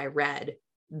books I read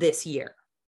this year.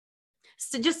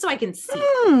 So just so I can see.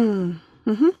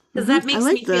 Because that makes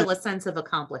me feel a sense of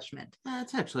accomplishment.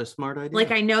 That's actually a smart idea.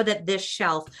 Like I know that this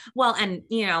shelf, well, and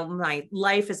my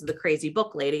life is the crazy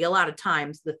book lady. A lot of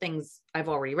times the things I've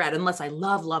already read, unless I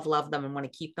love them and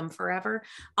want to keep them forever,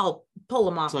 I'll pull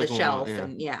them off the shelf.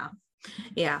 And yeah.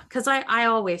 Because I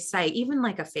always say, even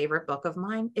like a favorite book of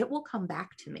mine, it will come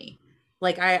back to me.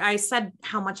 Like I said,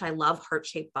 how much I love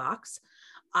Heart-Shaped Box.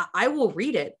 I will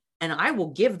read it and I will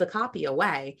give the copy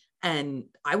away and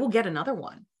I will get another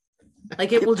one.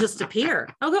 Like it will just appear.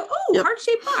 I'll go, oh,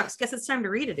 Heart-Shaped Box. Guess it's time to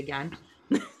read it again.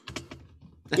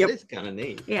 That is kind of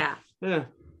neat. Yeah. Yeah.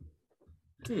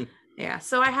 Yeah.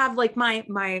 So I have like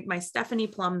my Stephanie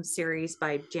Plum series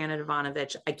by Janet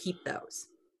Ivanovich. I keep those.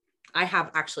 I have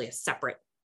actually a separate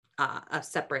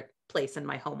place in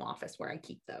my home office where I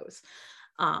keep those.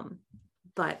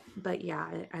 But yeah,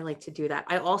 I like to do that.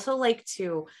 I also like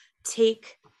to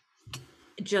take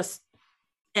just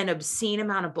an obscene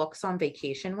amount of books on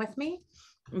vacation with me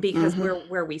because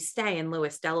where we stay in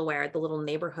Lewis, Delaware, the little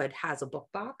neighborhood has a book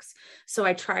box. So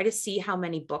I try to see how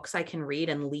many books I can read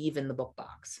and leave in the book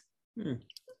box.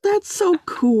 That's so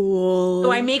cool.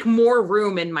 So I make more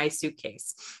room in my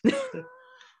suitcase.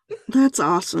 That's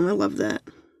awesome. I love that.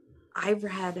 I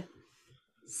read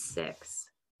 6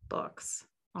 books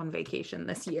on vacation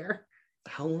this year.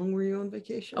 How long were you on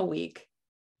vacation? A week.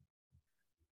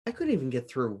 I couldn't even get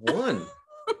through one.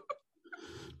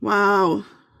 Wow.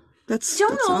 That's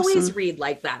always awesome. read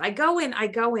like that. I go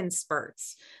in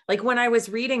spurts. Like when I was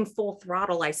reading Full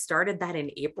Throttle, I started that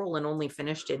in April and only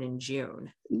finished it in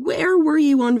June. Where were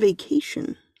you on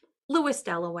vacation? Lewis,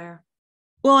 Delaware.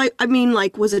 Well, I mean,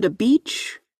 like, was it a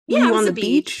beach? Were you on the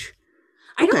beach?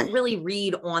 I don't really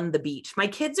read on the beach. My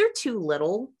kids are too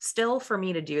little still for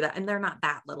me to do that. And they're not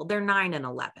that little. They're 9 and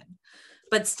 11.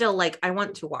 But still, like, I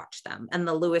want to watch them. And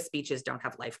the Lewis beaches don't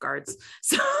have lifeguards.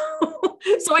 So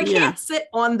I can't sit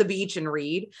on the beach and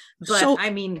read. But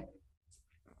I mean,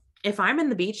 if I'm in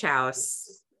the beach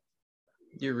house,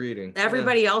 you're reading.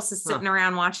 Everybody else is sitting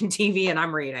around watching TV and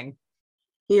I'm reading.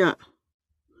 Yeah.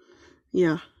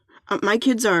 Yeah. My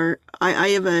kids are, I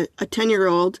have a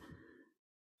 10-year-old,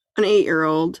 an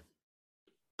 8-year-old,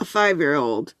 a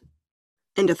 5-year-old,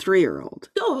 and a 3-year-old.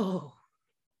 Oh.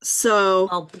 So,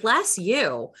 well, bless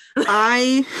you.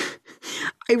 I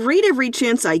read every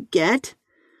chance I get,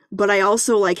 but I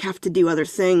also like have to do other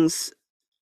things.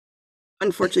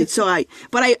 Unfortunately, so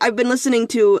I've been listening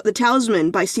to The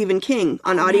Talisman by Stephen King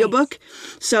on audiobook.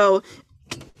 Nice. So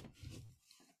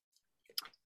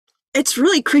it's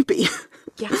really creepy.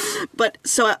 Yeah. But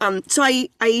so I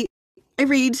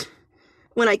read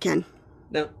when I can.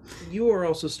 Now, you are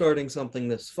also starting something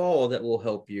this fall that will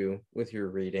help you with your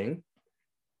reading.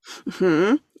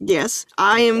 Yes,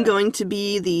 I am going to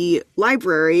be the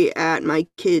library at my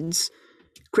kids'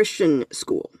 Christian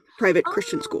school, private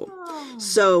Christian school.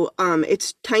 So,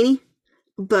 it's tiny,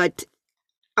 but,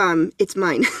 it's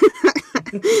mine.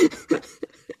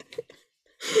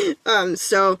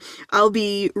 So I'll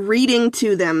be reading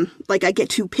to them. Like I get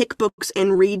to pick books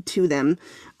and read to them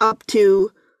up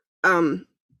to, the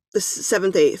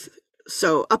 7th, 8th.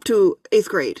 So up to 8th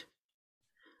grade.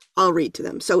 I'll read to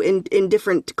them. So in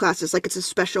different classes, like it's a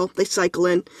special, they cycle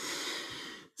in.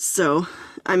 So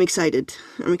I'm excited.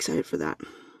 I'm excited for that.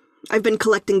 I've been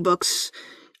collecting books.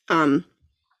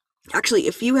 Actually,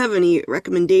 if you have any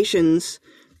recommendations,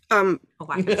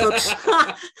 books.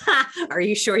 Are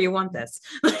you sure you want this?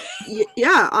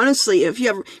 Yeah, honestly, if you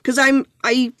have, because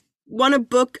I want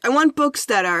books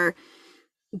that are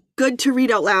good to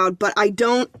read out loud, but I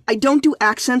don't do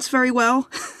accents very well.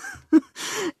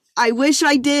 I wish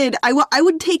I did. I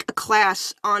would take a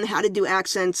class on how to do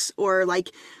accents, or like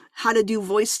how to do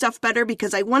voice stuff better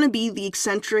because I want to be the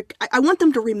eccentric. I want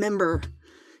them to remember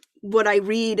what I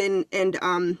read and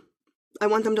I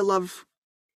want them to love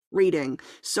reading.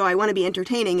 So I want to be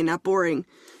entertaining and not boring.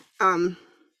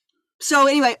 So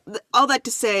anyway, all that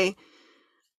to say,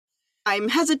 I'm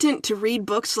hesitant to read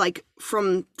books like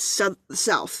from the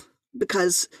South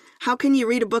because how can you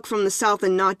read a book from the South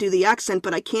and not do the accent?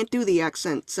 But I can't do the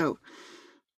accent, so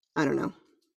I don't know.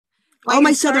 Well, all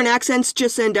my Southern accents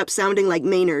just end up sounding like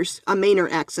Mainers, a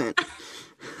Mainer accent.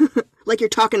 Like you're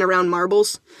talking around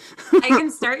marbles. I can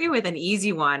start you with an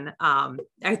easy one.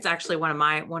 It's actually one of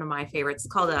my favorites.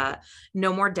 It's called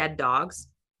No More Dead Dogs.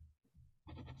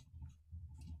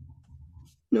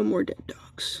 No More Dead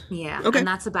Dogs. Yeah. Okay. And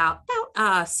that's about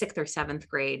 6th or 7th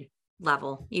grade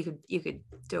level. You could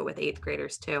do it with 8th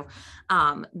graders too.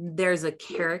 There's a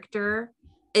character,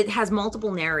 it has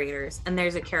multiple narrators, and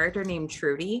there's a character named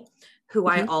Trudy who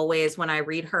I always, when I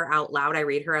read her out loud, I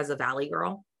read her as a Valley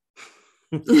girl.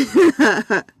 And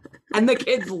the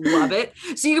kids love it.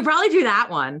 So you could probably do that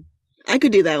one. I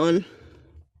could do that one.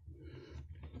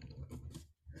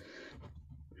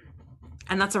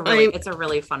 And that's it's a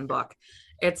really fun book.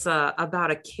 It's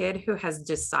about a kid who has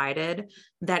decided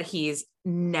that he's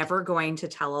never going to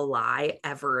tell a lie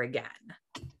ever again.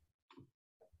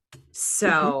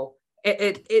 So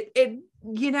it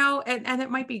you know, and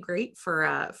it might be great for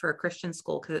a Christian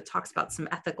school because it talks about some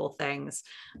ethical things.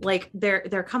 Like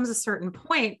there comes a certain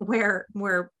point where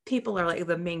people are like,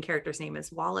 the main character's name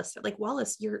is Wallace. They're like,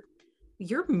 Wallace,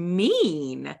 you're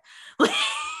mean. Like,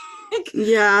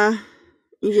 yeah.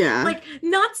 Like,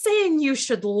 not saying you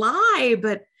should lie,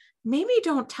 but maybe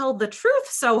don't tell the truth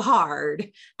so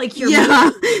hard. Like you're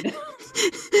mean.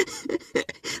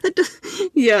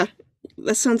 Yeah,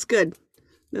 that sounds good.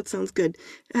 That sounds good.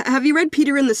 Have you read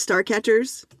Peter and the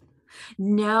Starcatchers?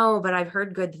 No, but I've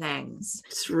heard good things.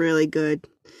 It's really good.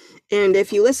 And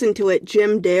if you listen to it,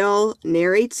 Jim Dale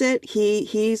narrates it.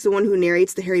 He's the one who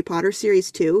narrates the Harry Potter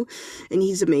series too, and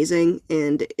he's amazing.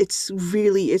 And it's a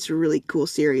really cool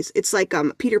series. It's like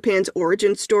Peter Pan's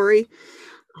origin story,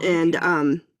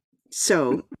 and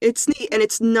so it's neat. And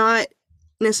it's not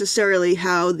necessarily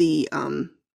how the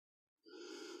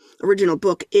original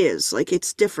book is. Like,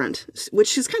 it's different,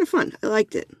 which is kind of fun. I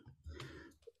liked it.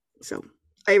 So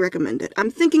I recommend it. I'm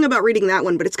thinking about reading that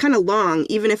one, but it's kind of long.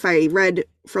 Even if I read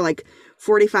for like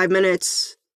 45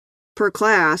 minutes per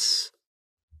class,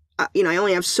 I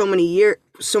only have so many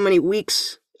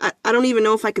weeks. I don't even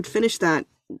know if I could finish that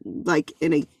like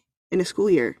in a school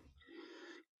year.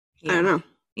 Yeah. I don't know.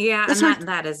 Yeah, and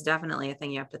that is definitely a thing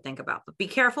you have to think about. But be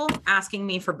careful asking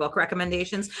me for book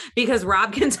recommendations, because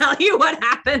Rob can tell you what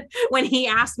happened when he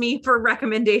asked me for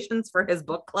recommendations for his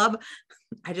book club.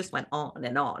 I just went on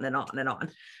and on and on and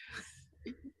on.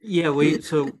 Yeah,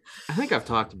 so I think I've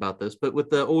talked about this, but with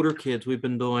the older kids, we've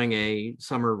been doing a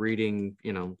summer reading,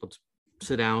 let's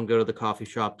sit down, go to the coffee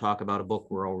shop, talk about a book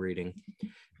we're all reading.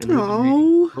 And we've been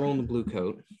reading Girl in the Blue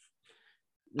Coat,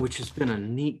 which has been a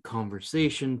neat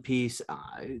conversation piece.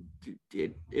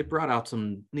 It brought out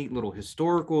some neat little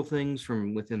historical things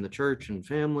from within the church and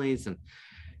families.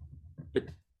 But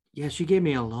yeah, she gave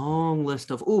me a long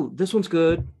list of, this one's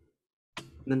good. And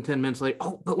then 10 minutes later,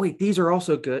 but wait, these are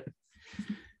also good.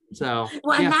 So,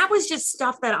 well, and that was just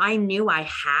stuff that I knew I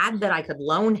had that I could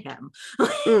loan him.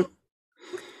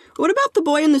 What about The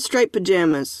Boy in the Striped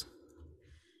Pajamas?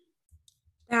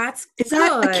 Is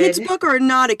that a kid's book or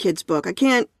not a kid's book? I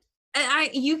can't.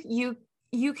 You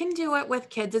can do it with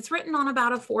kids. It's written on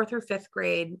about a 4th or 5th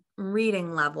grade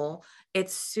reading level.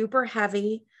 It's super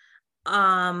heavy.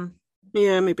 Yeah,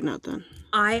 maybe not then.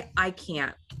 I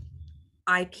can't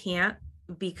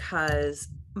because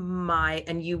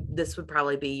this would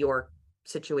probably be your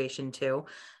situation too.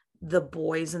 The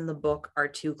boys in the book are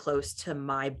too close to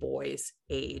my boy's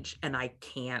age, and I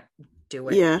can't do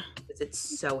it. Yeah, because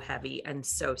it's so heavy and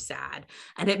so sad,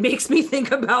 and it makes me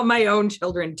think about my own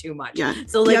children too much. Yeah,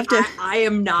 so like I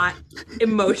am not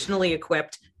emotionally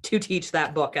equipped to teach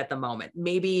that book at the moment.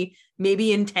 Maybe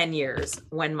in 10 years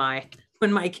when my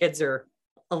kids are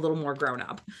a little more grown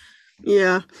up.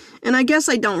 Yeah, and I guess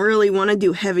I don't really want to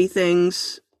do heavy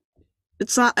things.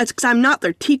 It's because I'm not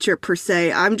their teacher per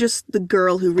se. I'm just the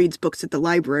girl who reads books at the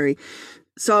library.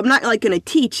 So I'm not like going to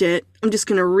teach it. I'm just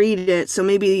going to read it. So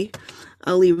maybe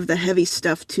I'll leave the heavy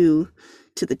stuff to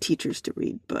the teachers to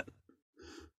read, but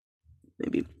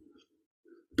maybe.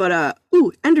 But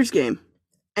Ender's Game.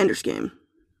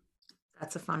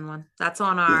 That's a fun one. That's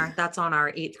on our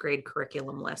 8th grade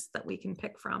curriculum list that we can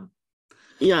pick from.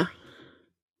 Yeah.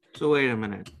 So wait a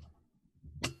minute.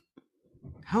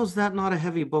 How's that not a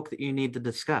heavy book that you need to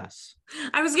discuss?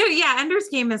 Ender's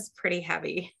Game is pretty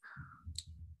heavy.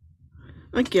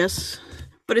 I guess.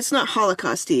 But it's not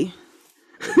Holocaust-y.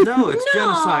 No, it's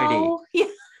genocide. Yeah.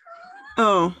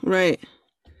 Oh, right.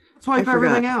 Let's wipe I forgot.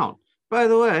 everything out. By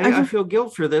the way, I I feel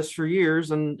guilt for this for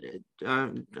years, and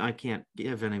I can't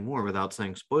give any more without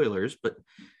saying spoilers, but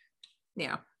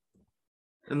Yeah.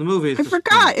 in the movie, I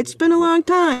forgot. It's been a long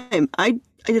time. I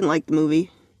didn't like the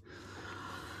movie.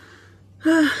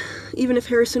 Even if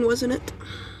Harrison was in it.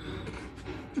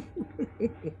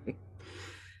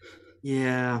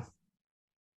 Yeah.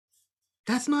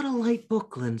 That's not a light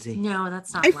book, Lindsay. No,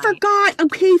 that's not. I light. forgot.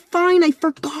 Okay, fine. I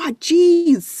forgot.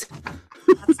 Jeez.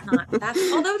 That's not.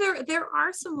 That's although there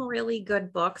are some really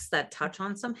good books that touch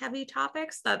on some heavy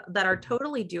topics that are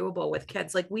totally doable with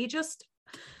kids. Like we just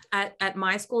at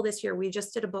my school this year, we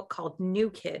just did a book called New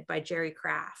Kid by Jerry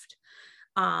Craft.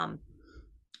 And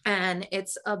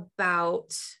it's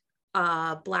about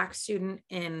a Black student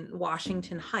in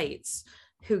Washington Heights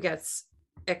who gets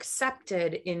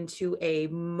accepted into a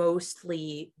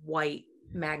mostly white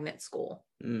magnet school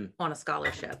on a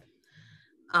scholarship.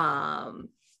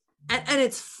 And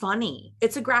it's funny.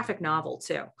 It's a graphic novel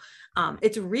too.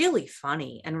 It's really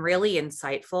funny and really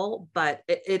insightful, but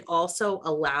it also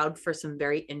allowed for some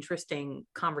very interesting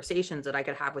conversations that I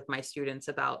could have with my students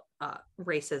about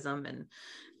racism and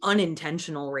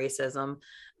unintentional racism.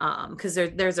 Because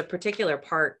there's a particular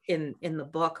part in the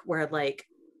book where like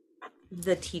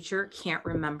the teacher can't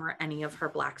remember any of her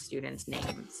Black students'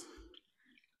 names.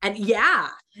 And yeah,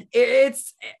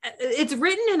 it's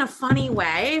written in a funny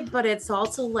way, but it's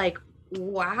also like,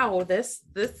 wow, this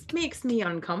makes me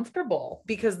uncomfortable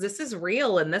because this is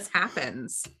real and this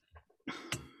happens.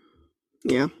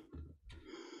 Yeah.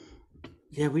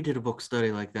 Yeah, we did a book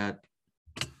study like that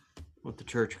with the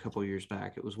church a couple of years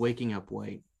back. It was Waking Up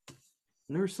White.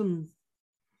 And there were some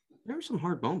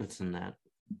hard moments in that.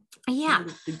 Yeah,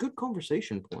 the good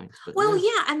conversation points. But well,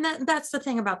 yeah, and that's the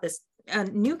thing about this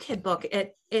New Kid book.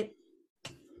 It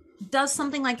does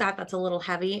something like that that's a little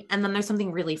heavy, and then there's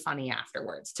something really funny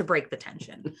afterwards to break the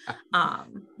tension.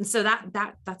 So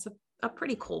that's a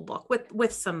pretty cool book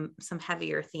with some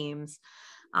heavier themes.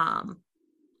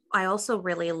 I also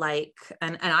really like,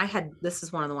 and this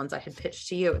is one of the ones I had pitched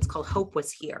to you. It's called Hope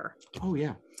Was Here. Oh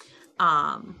yeah.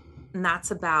 And that's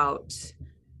about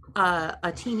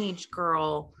a teenage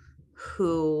girl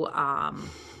who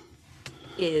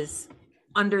is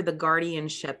under the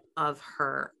guardianship of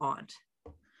her aunt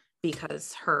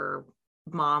because her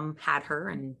mom had her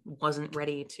and wasn't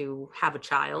ready to have a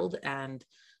child and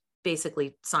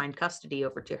basically signed custody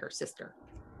over to her sister.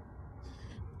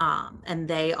 And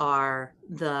they are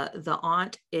the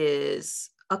aunt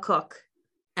is a cook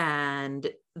and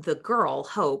the girl,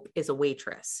 Hope, is a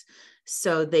waitress.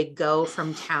 So they go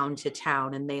from town to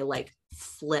town and they like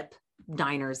flip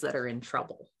diners that are in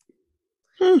trouble.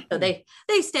 So they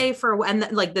stay for a while, and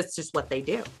like that's just what they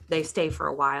do. They stay for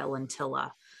a while until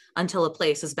a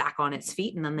place is back on its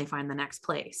feet, and then they find the next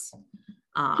place.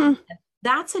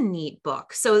 That's a neat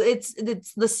book. So it's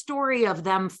the story of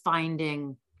them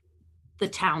finding the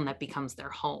town that becomes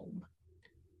their home.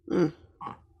 And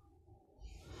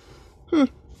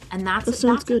that's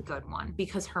a good one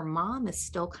because her mom is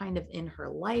still kind of in her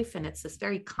life, and it's this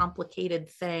very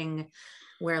complicated thing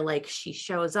where like she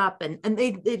shows up and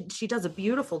she does a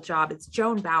beautiful job. It's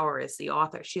Joan Bauer is the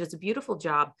author. She does a beautiful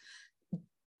job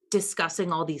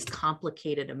discussing all these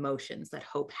complicated emotions that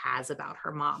Hope has about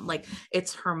her mom. Like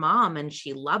it's her mom and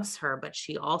she loves her, but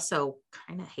she also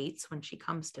kind of hates when she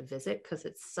comes to visit because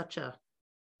it's such a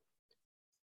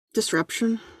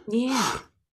disruption. Yeah.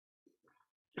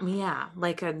 Yeah,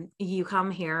 like you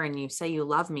come here and you say you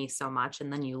love me so much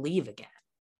and then you leave again.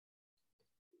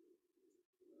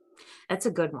 That's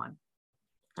a good one.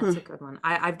 That's a good one.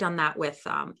 I've done that with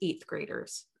 8th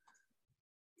graders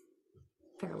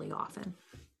fairly often.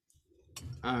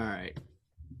 All right.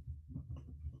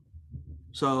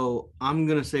 So I'm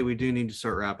going to say we do need to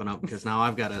start wrapping up because now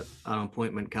I've got an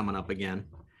appointment coming up again.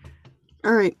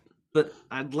 All right. But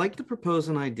I'd like to propose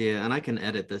an idea, and I can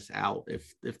edit this out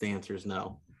if the answer is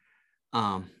no.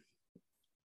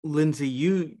 Lindsay,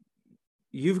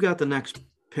 you've got the next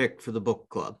pick for the book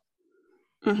club.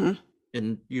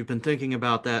 And you've been thinking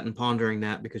about that and pondering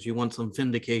that because you want some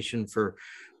vindication for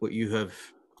what you have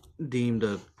deemed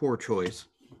a poor choice.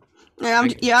 Yeah,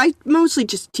 I mostly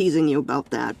just teasing you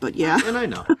about that, but yeah. And I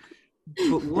know.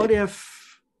 But what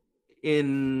if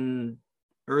in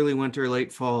early winter,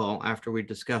 late fall, after we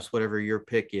discuss whatever your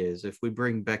pick is, if we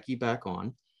bring Becky back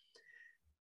on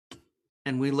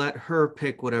and we let her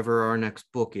pick whatever our next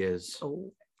book is?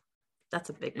 Oh, that's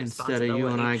a big instead of you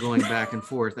and I going back and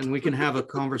forth, and we can have a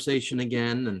conversation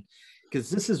again. And because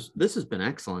this has been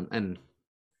excellent, and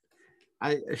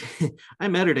I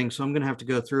I'm editing, so I'm gonna have to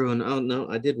go through and oh no,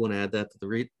 I did want to add that to the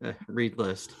read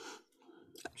list.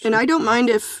 And I don't mind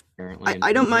if Apparently,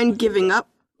 I don't mind giving up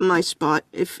my spot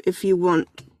if you want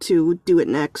to do it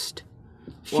next.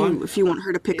 If you want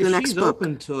her to pick the next she's book.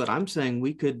 open to it, I'm saying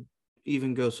we could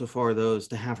even go so far as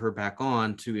to have her back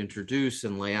on to introduce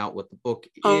and lay out what the book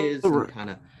is and kind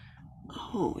of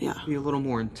be a little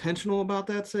more intentional about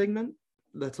that segment.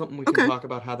 That's something we can talk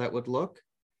about how that would look.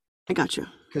 I got you.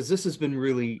 Because this has been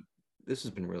really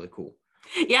cool.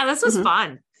 Yeah, this was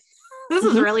fun. This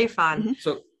was really fun.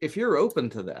 So if you're open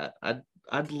to that,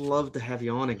 I'd love to have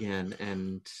you on again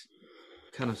and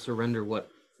kind of surrender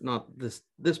not this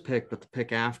pick, but the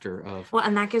pick after of. Well,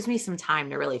 and that gives me some time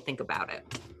to really think about it.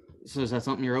 So is that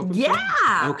something you're open to?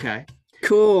 Yeah. Okay.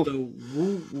 Cool. So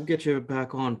we'll get you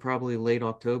back on probably late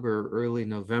October, early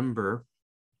November.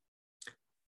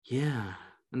 Yeah.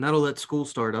 And that'll let school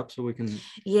start up so we can.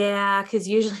 Yeah, because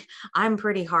usually I'm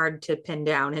pretty hard to pin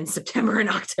down in September and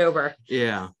October.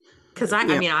 Yeah. Because I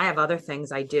mean, I have other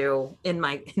things I do in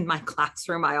my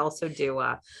classroom. I also do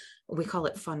we call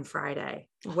it Fun Friday,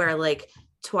 where like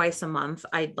twice a month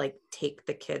I'd like take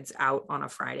the kids out on a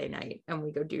Friday night and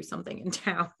we go do something in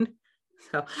town.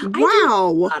 So I do a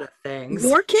lot of things.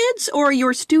 Your kids or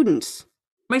your students?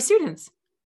 My students.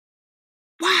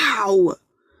 Wow.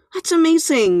 That's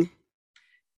amazing.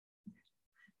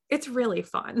 It's really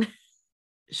fun.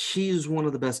 She's one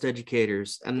of the best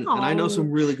educators. And I know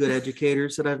some really good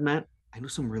educators that I've met. I know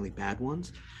some really bad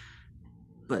ones.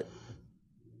 But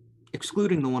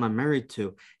excluding the one I'm married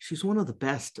to, she's one of the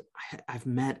best I've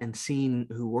met and seen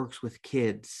who works with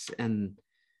kids. And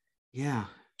yeah.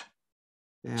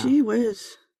 Gee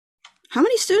whiz. How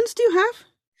many students do you have?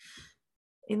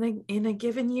 In a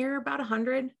given year, about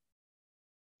 100.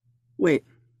 Wait.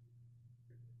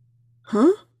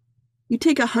 Huh? You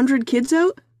take 100 kids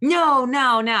out?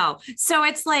 No. So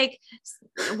it's like,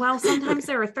 well, sometimes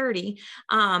there are 30.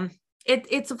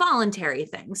 It's a voluntary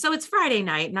thing. So it's Friday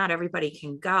night. Not everybody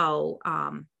can go.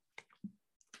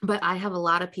 But I have a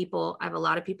lot of people.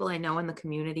 I know in the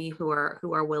community who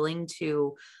are willing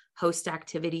to host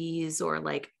activities or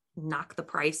like knock the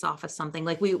price off of something.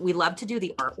 Like we love to do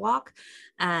the art walk,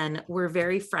 and we're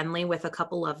very friendly with a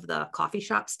couple of the coffee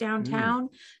shops downtown.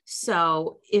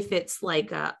 So if it's like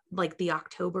the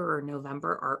October or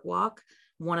November art walk,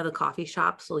 one of the coffee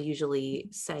shops will usually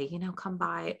say, come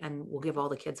by and we'll give all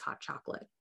the kids hot chocolate.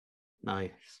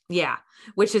 Nice. Yeah,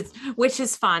 which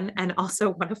is fun. And also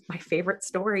one of my favorite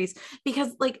stories,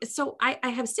 because so I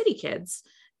have city kids,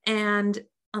 and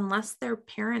unless their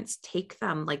parents take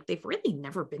them, like they've really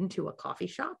never been to a coffee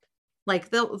shop. Like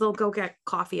they'll go get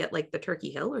coffee at like the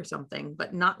Turkey Hill or something,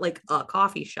 but not like a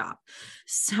coffee shop.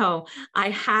 So I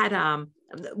had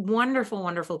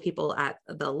wonderful people at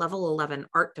the Level 11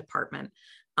 art department.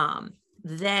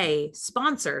 They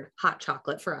sponsored hot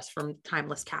chocolate for us from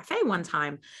Timeless Cafe one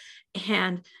time,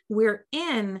 and we're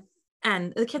in,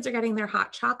 and the kids are getting their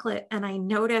hot chocolate. And I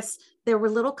noticed there were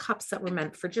little cups that were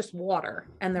meant for just water.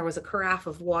 And there was a carafe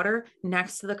of water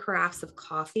next to the carafes of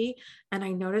coffee. And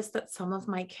I noticed that some of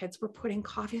my kids were putting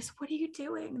coffee. I said, "What are you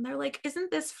doing?" And they're like, "Isn't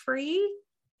this free?"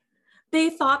 They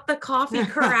thought the coffee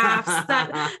carafes,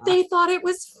 that they thought it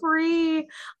was free.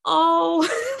 Oh,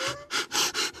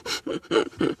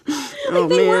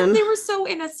 they were so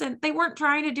innocent. They weren't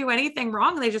trying to do anything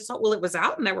wrong. They just thought, well, it was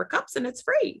out and there were cups and it's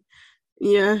free.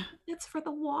 Yeah. It's for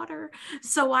the water.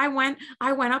 So I went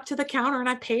up to the counter and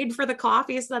I paid for the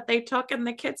coffees that they took, and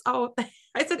the kids, I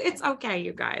said, "It's okay,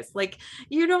 you guys. Like,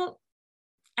 you don't."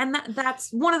 And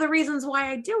that's one of the reasons why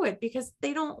I do it, because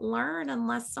they don't learn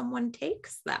unless someone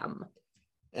takes them.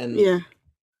 And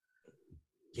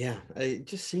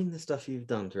just seeing the stuff you've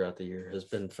done throughout the year has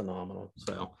been phenomenal.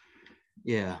 So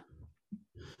yeah.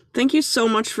 Thank you so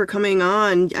much for coming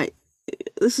on.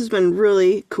 This has been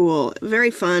really cool.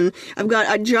 Very fun. I've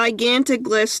got a gigantic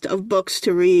list of books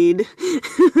to read.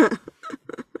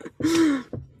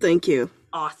 Thank you.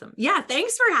 Awesome. Yeah,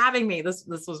 thanks for having me. This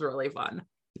was really fun.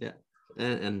 Yeah.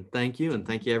 And thank you. And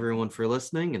thank you everyone for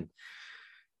listening. And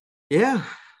yeah,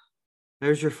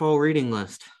 there's your fall reading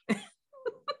list.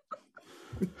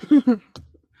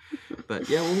 But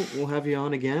yeah, we'll have you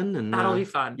on again. And that'll be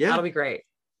fun. Yeah. That'll be great.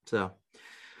 So,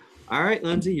 all right,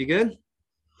 Lindsay, you good?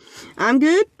 I'm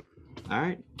good. All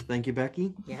right. Thank you,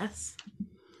 Becky. Yes.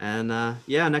 And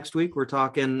next week we're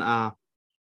talking, what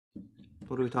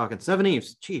are we talking? Seven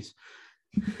Eves. Jeez.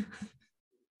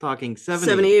 Talking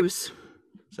Seven Eves.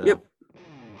 So, yep.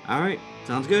 All right.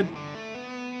 Sounds good.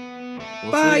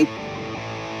 Bye. See.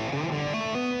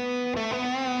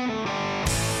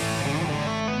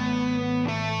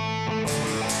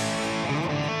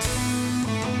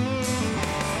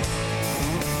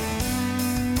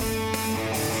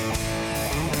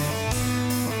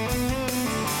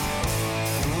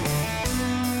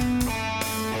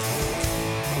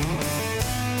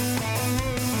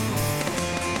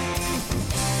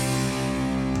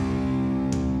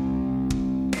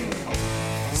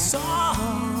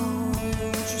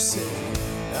 said,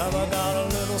 have I got a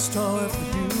little story for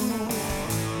you?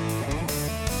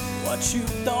 What you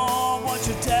thought, what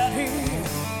your daddy,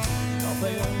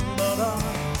 nothing but a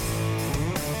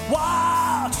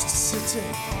wild, just a city,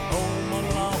 home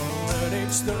alone at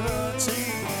age 13.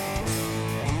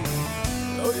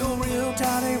 Though your real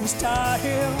daddy was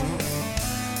dying,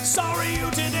 sorry you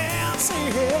didn't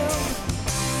see him,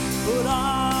 but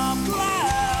I'm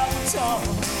glad it's all.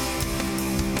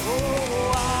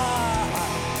 Oh,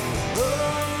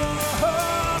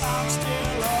 I'm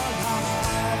still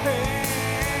alive.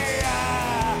 Hey,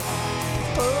 I'm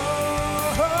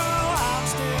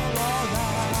still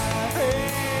alive.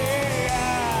 Hey,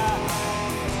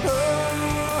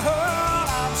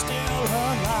 I'm still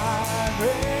alive.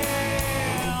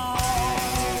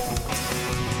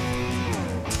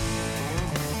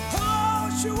 Oh,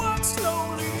 she walked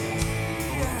slowly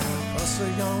across a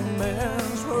young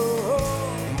man's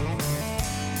road.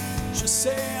 She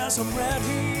says, I'm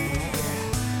ready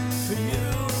for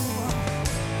you.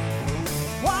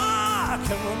 Why, I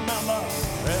can remember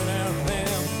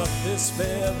anything but this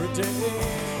very day.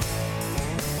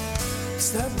 It's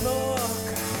that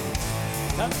look,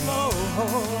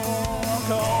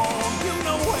 oh, you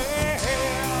know where.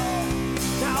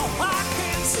 Now I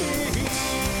can see,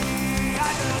 I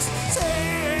just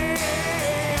say,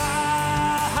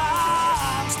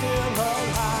 I'm still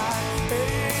alive.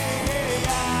 Hey,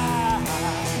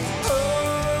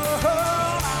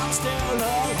 I'm still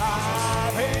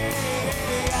alive. Hey,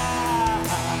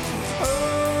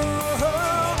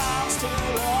 I'm still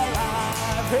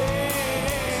alive. Hey,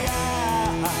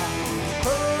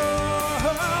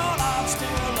 I'm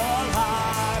still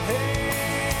alive. Hey,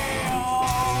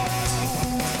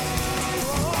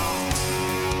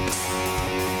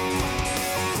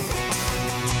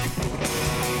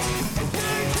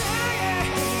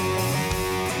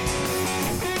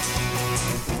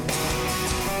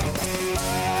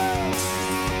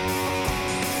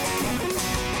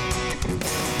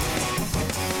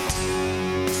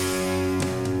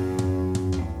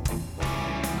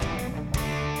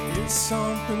 is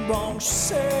something wrong, she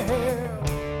said.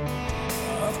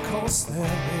 Of course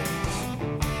there is.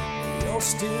 You're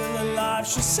still alive,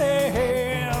 she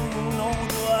said. No,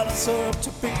 what it's up to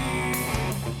be.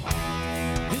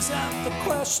 Is that the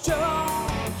question?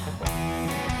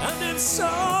 And if so,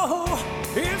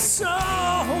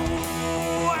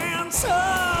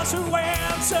 answer to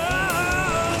answer.